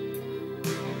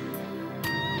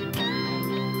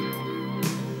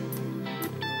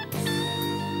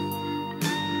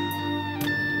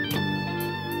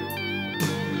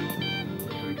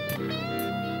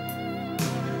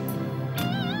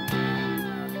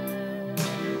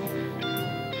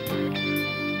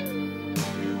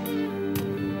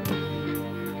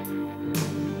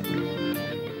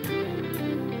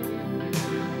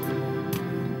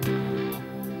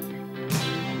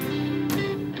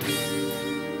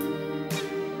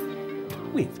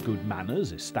 With good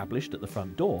manners established at the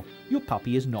front door, your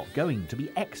puppy is not going to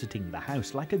be exiting the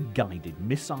house like a guided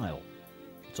missile.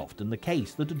 It's often the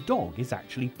case that a dog is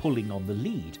actually pulling on the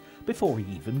lead before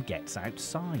he even gets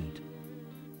outside.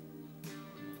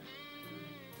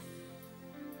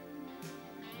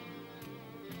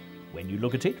 When you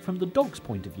look at it from the dog's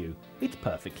point of view, it's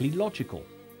perfectly logical.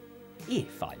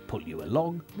 If I pull you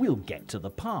along, we'll get to the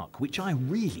park, which I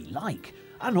really like,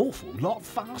 an awful lot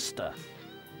faster.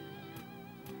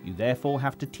 You therefore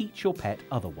have to teach your pet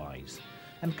otherwise,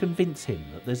 and convince him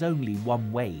that there's only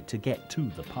one way to get to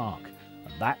the park,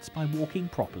 and that's by walking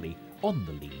properly on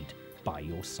the lead by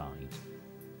your side.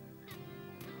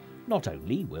 Not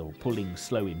only will pulling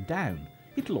slow him down,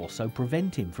 it'll also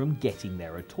prevent him from getting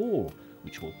there at all,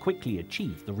 which will quickly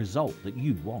achieve the result that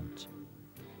you want.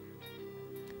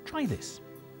 Try this.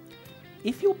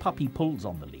 If your puppy pulls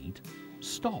on the lead,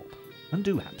 stop and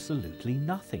do absolutely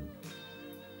nothing.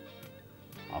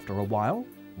 After a while,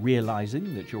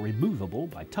 realising that you're immovable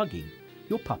by tugging,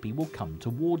 your puppy will come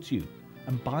towards you,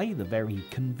 and by the very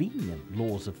convenient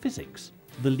laws of physics,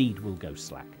 the lead will go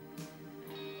slack.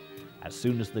 As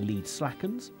soon as the lead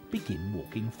slackens, begin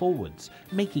walking forwards,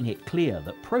 making it clear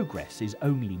that progress is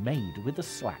only made with a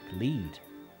slack lead.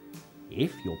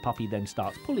 If your puppy then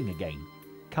starts pulling again,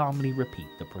 calmly repeat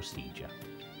the procedure.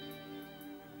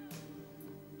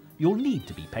 You'll need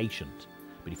to be patient,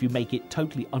 but if you make it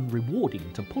totally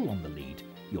unrewarding to pull on the lead,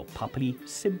 your puppy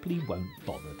simply won't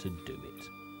bother to do it.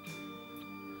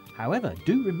 However,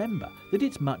 do remember that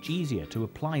it's much easier to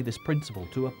apply this principle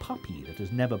to a puppy that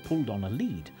has never pulled on a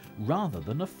lead rather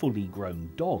than a fully grown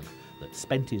dog that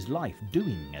spent his life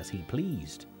doing as he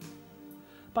pleased.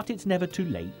 But it's never too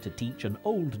late to teach an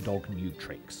old dog new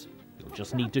tricks. You'll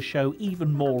just need to show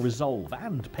even more resolve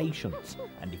and patience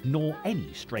and ignore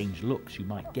any strange looks you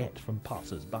might get from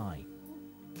passers-by.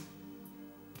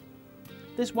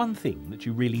 There's one thing that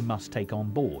you really must take on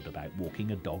board about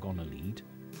walking a dog on a lead.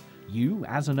 You,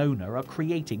 as an owner, are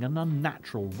creating an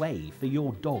unnatural way for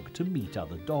your dog to meet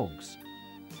other dogs.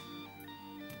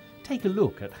 Take a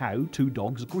look at how two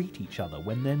dogs greet each other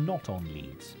when they're not on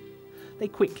leads. They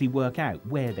quickly work out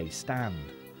where they stand,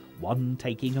 one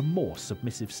taking a more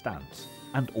submissive stance,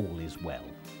 and all is well.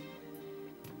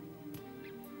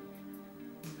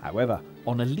 However,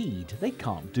 on a lead, they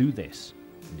can't do this.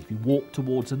 And if you walk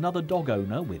towards another dog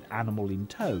owner with animal in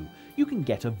tow, you can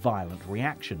get a violent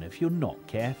reaction if you're not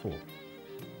careful.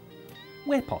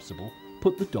 Where possible,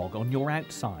 put the dog on your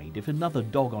outside if another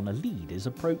dog on a lead is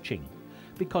approaching,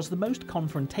 because the most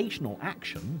confrontational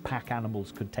action pack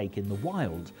animals could take in the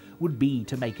wild would be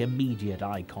to make immediate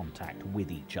eye contact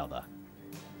with each other.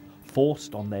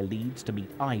 Forced on their leads to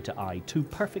meet eye to eye, two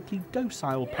perfectly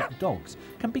docile pet dogs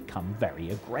can become very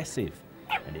aggressive.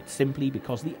 And it's simply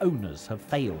because the owners have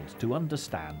failed to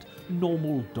understand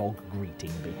normal dog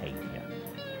greeting behaviour.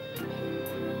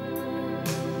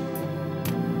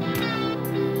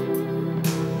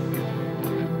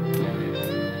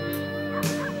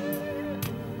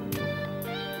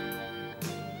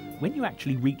 When you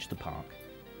actually reach the park,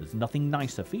 there's nothing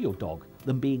nicer for your dog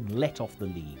than being let off the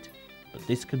lead, but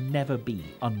this can never be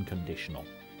unconditional.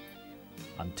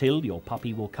 Until your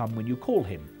puppy will come when you call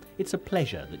him, it's a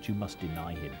pleasure that you must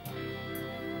deny him.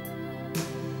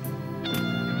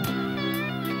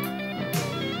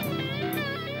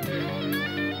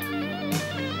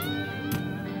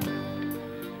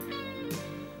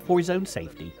 For his own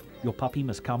safety, your puppy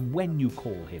must come when you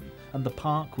call him, and the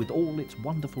park with all its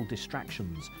wonderful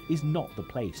distractions is not the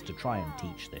place to try and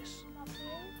teach this.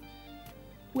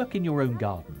 Work in your own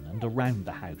garden and around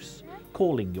the house,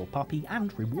 calling your puppy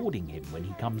and rewarding him when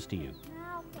he comes to you.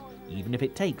 Even if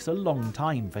it takes a long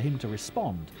time for him to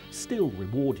respond, still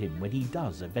reward him when he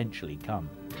does eventually come.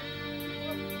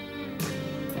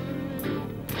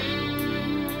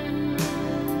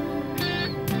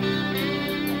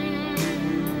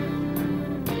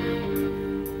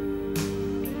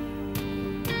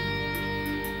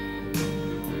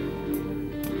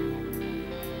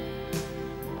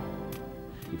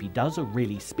 If he does a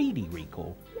really speedy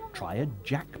recall, try a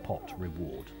jackpot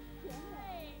reward.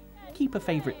 Keep a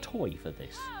favourite toy for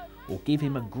this, or give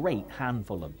him a great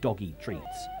handful of doggy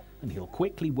treats, and he'll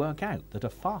quickly work out that a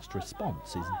fast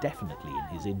response is definitely in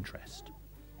his interest.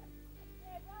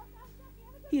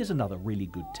 Here's another really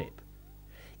good tip.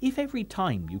 If every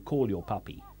time you call your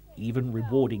puppy, even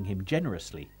rewarding him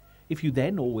generously, if you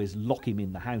then always lock him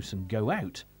in the house and go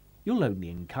out, you'll only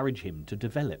encourage him to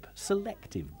develop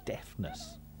selective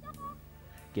deafness.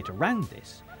 Get around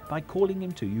this by calling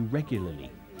him to you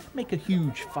regularly. Make a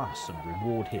huge fuss and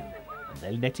reward him, and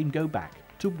then let him go back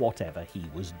to whatever he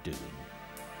was doing.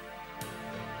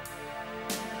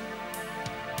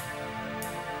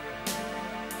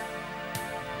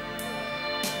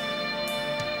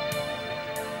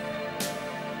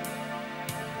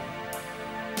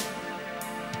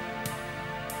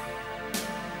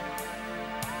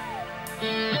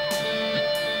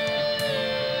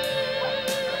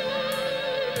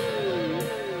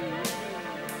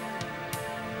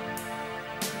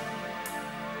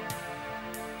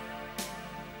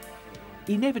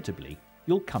 Inevitably,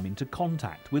 you'll come into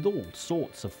contact with all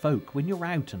sorts of folk when you're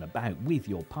out and about with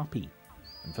your puppy.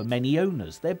 And for many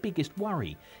owners, their biggest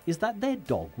worry is that their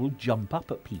dog will jump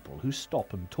up at people who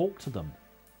stop and talk to them.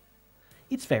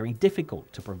 It's very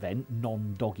difficult to prevent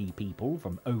non-doggy people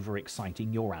from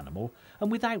overexciting your animal,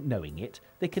 and without knowing it,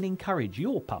 they can encourage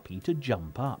your puppy to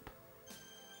jump up.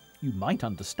 You might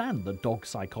understand the dog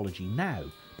psychology now,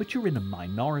 but you're in a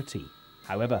minority.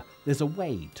 However, there's a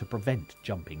way to prevent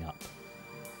jumping up.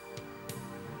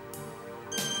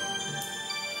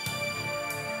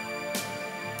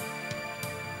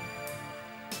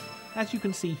 As you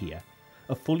can see here,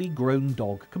 a fully grown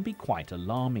dog can be quite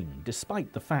alarming,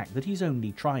 despite the fact that he's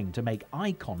only trying to make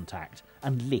eye contact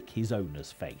and lick his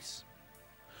owner's face.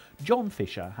 John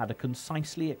Fisher had a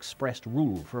concisely expressed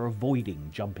rule for avoiding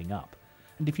jumping up,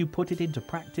 and if you put it into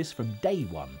practice from day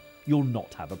one, you'll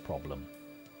not have a problem.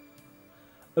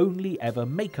 Only ever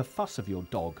make a fuss of your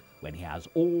dog when he has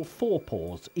all four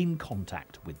paws in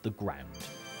contact with the ground.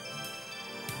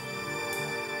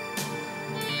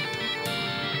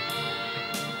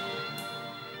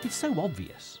 It's so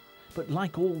obvious, but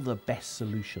like all the best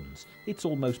solutions, it's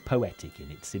almost poetic in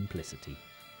its simplicity.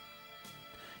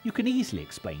 You can easily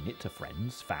explain it to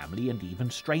friends, family, and even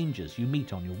strangers you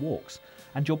meet on your walks,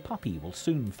 and your puppy will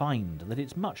soon find that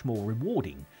it's much more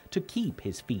rewarding to keep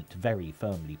his feet very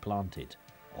firmly planted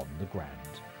on the ground.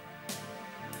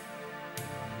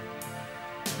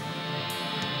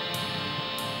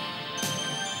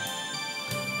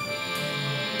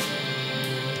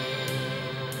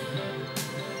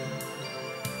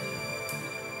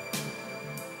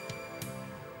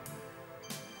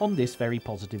 On this very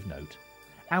positive note,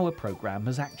 our programme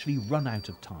has actually run out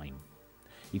of time.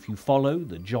 If you follow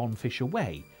the John Fisher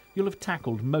way, you'll have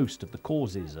tackled most of the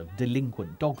causes of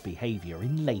delinquent dog behaviour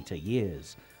in later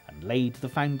years and laid the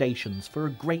foundations for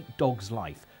a great dog's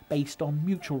life based on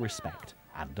mutual respect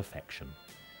and affection.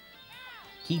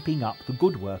 Keeping up the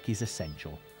good work is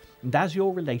essential, and as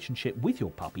your relationship with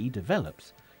your puppy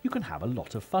develops, you can have a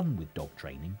lot of fun with dog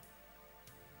training.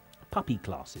 Puppy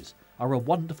classes are a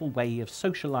wonderful way of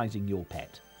socialising your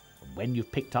pet, and when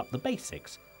you've picked up the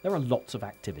basics, there are lots of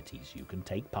activities you can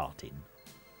take part in.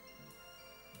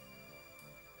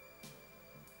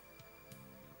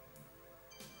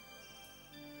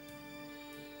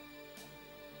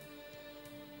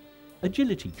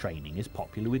 Agility training is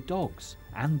popular with dogs,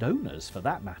 and owners for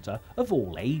that matter, of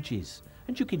all ages,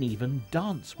 and you can even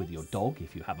dance with your dog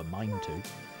if you have a mind to.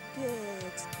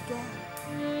 Good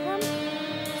girl.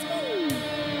 Spin.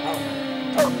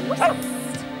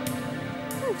 Twist.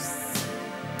 Loose.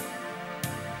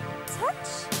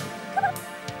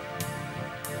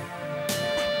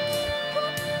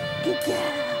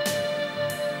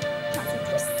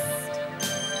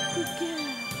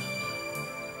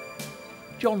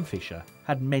 John Fisher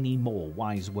had many more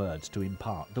wise words to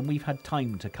impart than we've had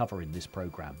time to cover in this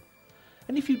programme.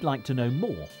 And if you'd like to know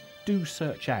more, do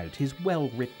search out his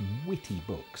well-written, witty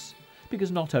books,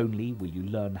 because not only will you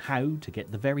learn how to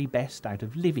get the very best out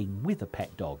of living with a pet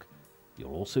dog,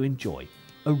 you'll also enjoy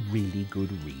a really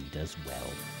good read as well.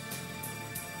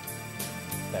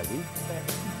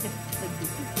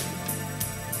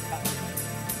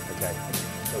 Okay,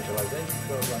 socialisation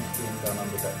program's being done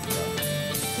under that.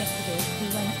 Yes, he did. He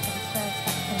went for his first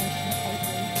vaccination at 8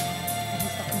 weeks, and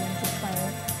his second one's at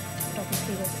 12. But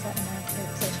obviously there's a certain amount of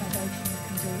socialisation you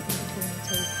can do in between the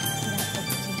two without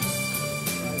pregnancy.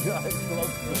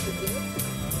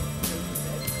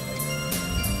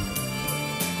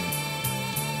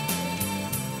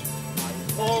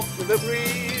 Off to the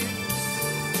breeze!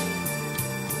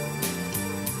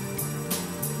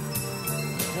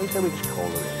 How shall we just call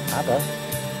her? Abba?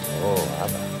 Oh,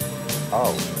 Abba.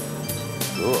 Oh,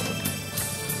 good.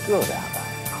 Good, Abba.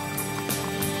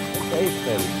 Okay,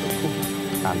 very simple.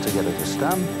 And to get her to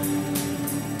stand,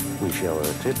 we show her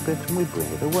a tidbit and we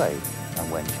bring it away.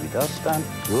 And when she does stand,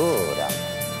 good, Abba.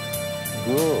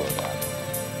 Good,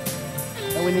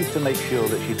 Abba. And we need to make sure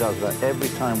that she does that every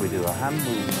time we do a hand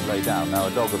move and lay down. Now,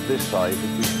 a dog of this size,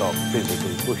 if we start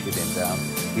physically pushing him down,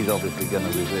 he's obviously going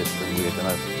to resist, and we're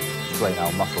going to strain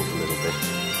our muscles a little bit.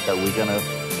 So we're going to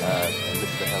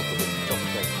enlist the help of the dog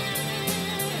trainer.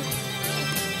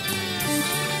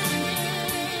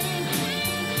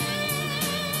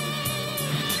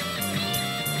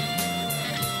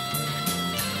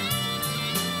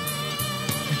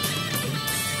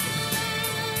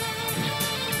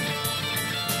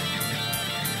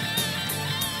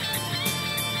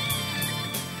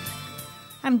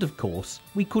 And of course,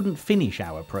 we couldn't finish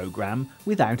our programme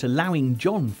without allowing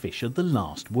John Fisher the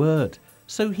last word.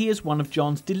 So here's one of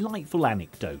John's delightful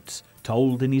anecdotes,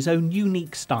 told in his own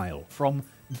unique style from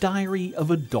Diary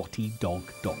of a Dotty Dog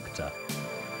Doctor.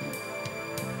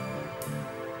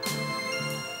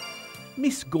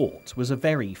 Miss Gort was a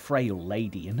very frail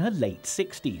lady in her late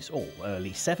 60s or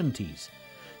early 70s.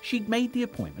 She'd made the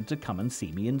appointment to come and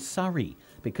see me in Surrey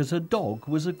because her dog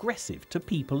was aggressive to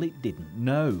people it didn't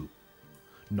know.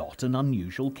 Not an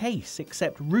unusual case,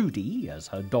 except Rudy, as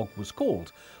her dog was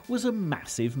called, was a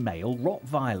massive male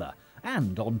Rottweiler,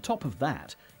 and on top of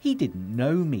that, he didn't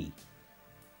know me.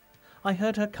 I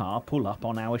heard her car pull up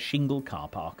on our shingle car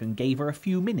park and gave her a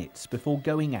few minutes before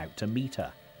going out to meet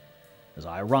her. As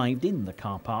I arrived in the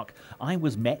car park, I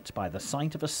was met by the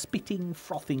sight of a spitting,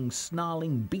 frothing,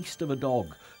 snarling beast of a dog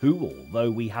who,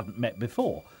 although we hadn't met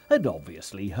before, had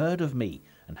obviously heard of me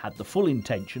and had the full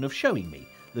intention of showing me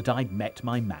that I'd met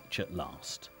my match at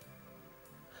last.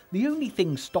 The only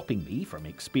thing stopping me from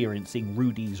experiencing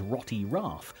Rudy's rotty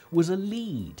wrath was a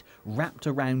lead wrapped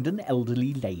around an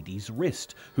elderly lady's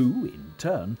wrist, who, in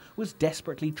turn, was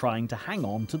desperately trying to hang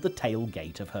on to the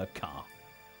tailgate of her car.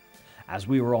 As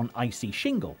we were on icy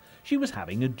shingle, she was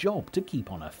having a job to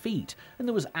keep on her feet, and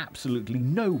there was absolutely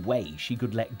no way she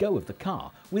could let go of the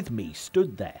car with me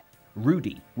stood there.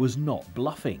 Rudy was not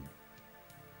bluffing.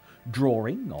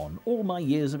 Drawing on all my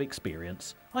years of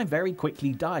experience, I very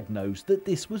quickly diagnosed that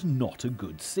this was not a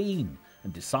good scene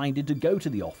and decided to go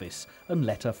to the office and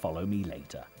let her follow me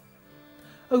later.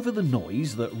 Over the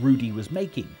noise that Rudy was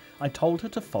making, I told her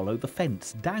to follow the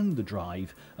fence down the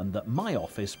drive and that my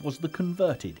office was the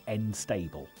converted end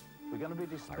stable.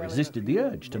 I resisted the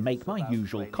urge to make my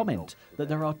usual comment that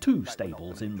there are two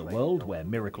stables in the world where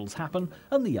miracles happen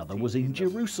and the other was in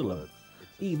Jerusalem,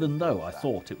 even though I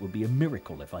thought it would be a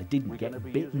miracle if I didn't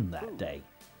get bitten that day.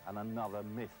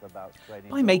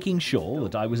 By making sure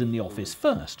that I was in the office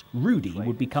first, Rudy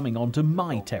would be coming onto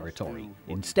my territory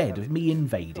instead of me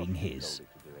invading his.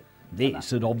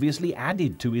 This had obviously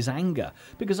added to his anger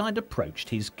because I'd approached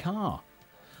his car.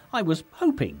 I was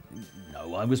hoping,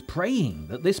 no, I was praying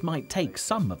that this might take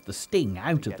some of the sting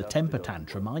out of the temper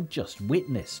tantrum I'd just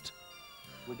witnessed.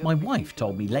 My wife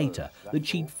told me later that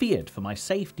she'd feared for my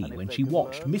safety when she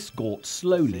watched Miss Gort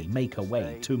slowly make her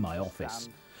way to my office.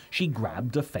 She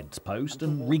grabbed a fence post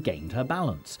and regained her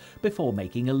balance before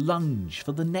making a lunge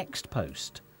for the next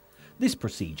post. This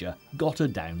procedure got her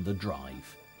down the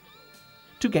drive.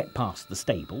 To get past the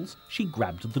stables, she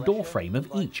grabbed the door frame of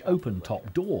each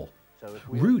open-top door.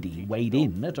 Rudy weighed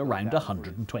in at around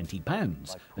 120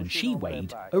 pounds, and she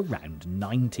weighed around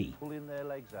 90.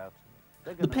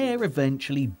 The pair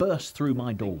eventually burst through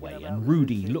my doorway, and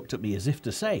Rudy looked at me as if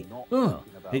to say, "Oh,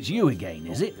 it's you again,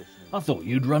 is it? I thought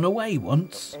you'd run away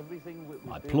once."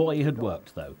 My ploy had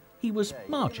worked, though. He was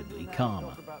marginally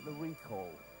calmer.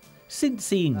 Since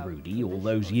seeing Rudy all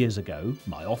those years ago,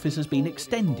 my office has been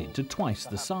extended to twice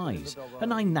the size,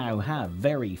 and I now have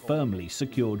very firmly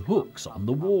secured hooks on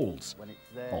the walls.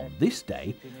 On this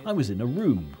day, I was in a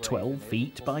room 12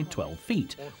 feet by 12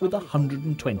 feet with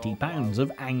 120 pounds of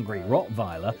angry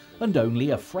Rottweiler and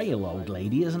only a frail old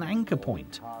lady as an anchor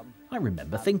point. I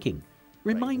remember thinking,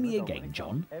 remind me again,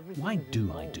 John, why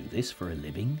do I do this for a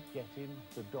living?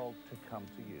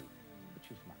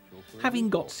 Having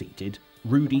got seated,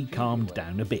 Rudy calmed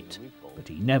down a bit, but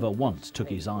he never once took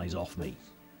his eyes off me.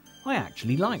 I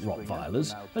actually like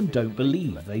Rottweilers and don't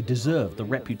believe they deserve the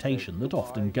reputation that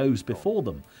often goes before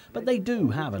them, but they do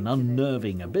have an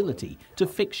unnerving ability to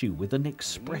fix you with an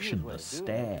expressionless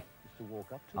stare.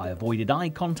 I avoided eye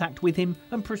contact with him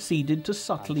and proceeded to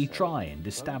subtly try and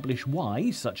establish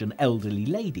why such an elderly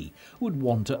lady would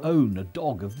want to own a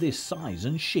dog of this size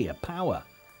and sheer power.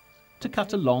 To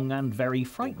cut a long and very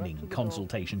frightening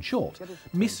consultation short,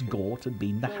 Miss Gort had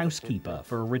been the housekeeper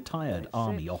for a retired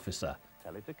army officer.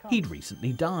 He'd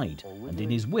recently died, and in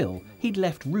his will he'd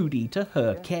left Rudy to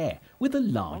her care with a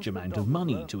large amount of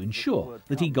money to ensure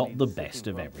that he got the best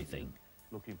of everything.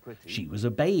 She was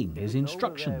obeying his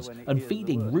instructions and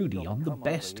feeding Rudy on the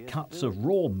best cuts of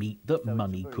raw meat that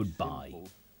money could buy.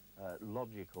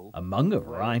 Among a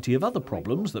variety of other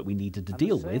problems that we needed to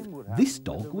deal with, this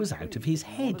dog was out of his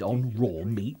head on raw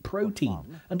meat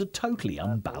protein and a totally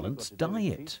unbalanced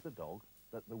diet.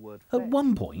 At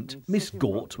one point, Miss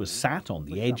Gort was sat on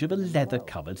the edge of a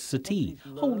leather-covered settee,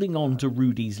 holding on to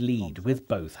Rudy's lead with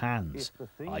both hands.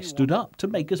 I stood up to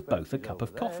make us both a cup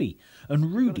of coffee,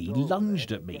 and Rudy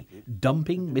lunged at me,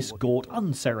 dumping Miss Gort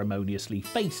unceremoniously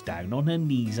face down on her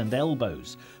knees and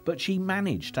elbows, but she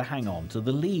managed to hang on to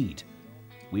the lead.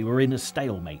 We were in a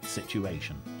stalemate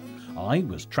situation. I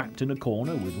was trapped in a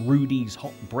corner with Rudy's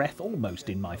hot breath almost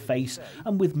in my face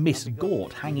and with Miss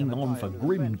Gort hanging on for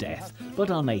grim death but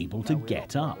unable to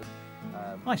get up.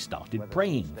 I started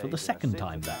praying for the second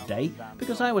time that day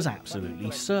because I was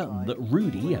absolutely certain that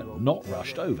Rudy had not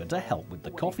rushed over to help with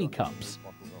the coffee cups.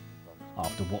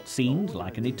 After what seemed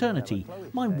like an eternity,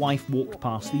 my wife walked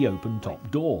past the open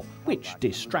top door, which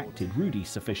distracted Rudy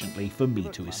sufficiently for me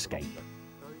to escape.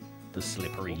 The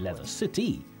slippery leather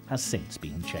settee has since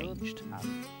been changed.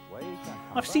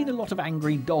 I've seen a lot of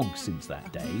angry dogs since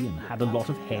that day and had a lot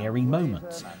of hairy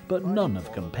moments, but none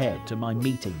have compared to my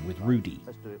meeting with Rudy.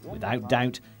 Without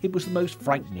doubt, it was the most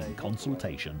frightening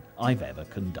consultation I've ever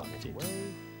conducted.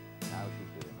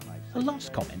 A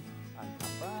last comment.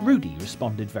 Rudy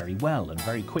responded very well and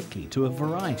very quickly to a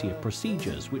variety of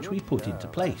procedures which we put into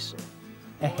place.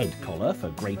 A head collar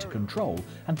for greater control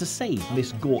and to save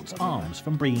Miss Gort's arms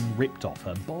from being ripped off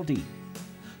her body.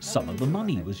 Some of the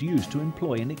money was used to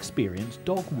employ an experienced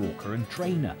dog walker and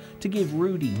trainer to give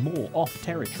Rudy more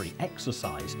off-territory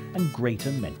exercise and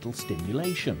greater mental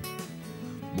stimulation.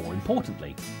 More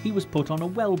importantly, he was put on a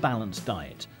well-balanced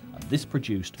diet, and this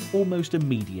produced almost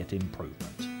immediate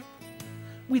improvement.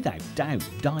 Without doubt,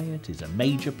 diet is a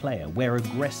major player where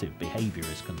aggressive behaviour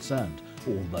is concerned,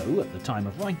 although at the time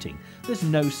of writing, there's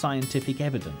no scientific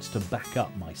evidence to back up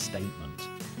my statement.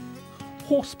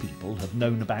 Horse people have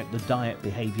known about the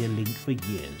diet-behaviour link for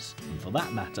years, and for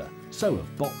that matter, so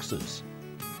have boxers.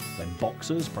 When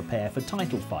boxers prepare for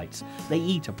title fights, they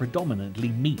eat a predominantly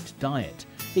meat diet.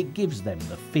 It gives them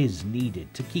the fizz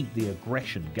needed to keep the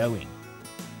aggression going.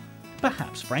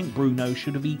 Perhaps Frank Bruno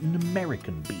should have eaten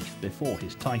American beef before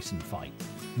his Tyson fight,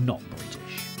 not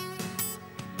British.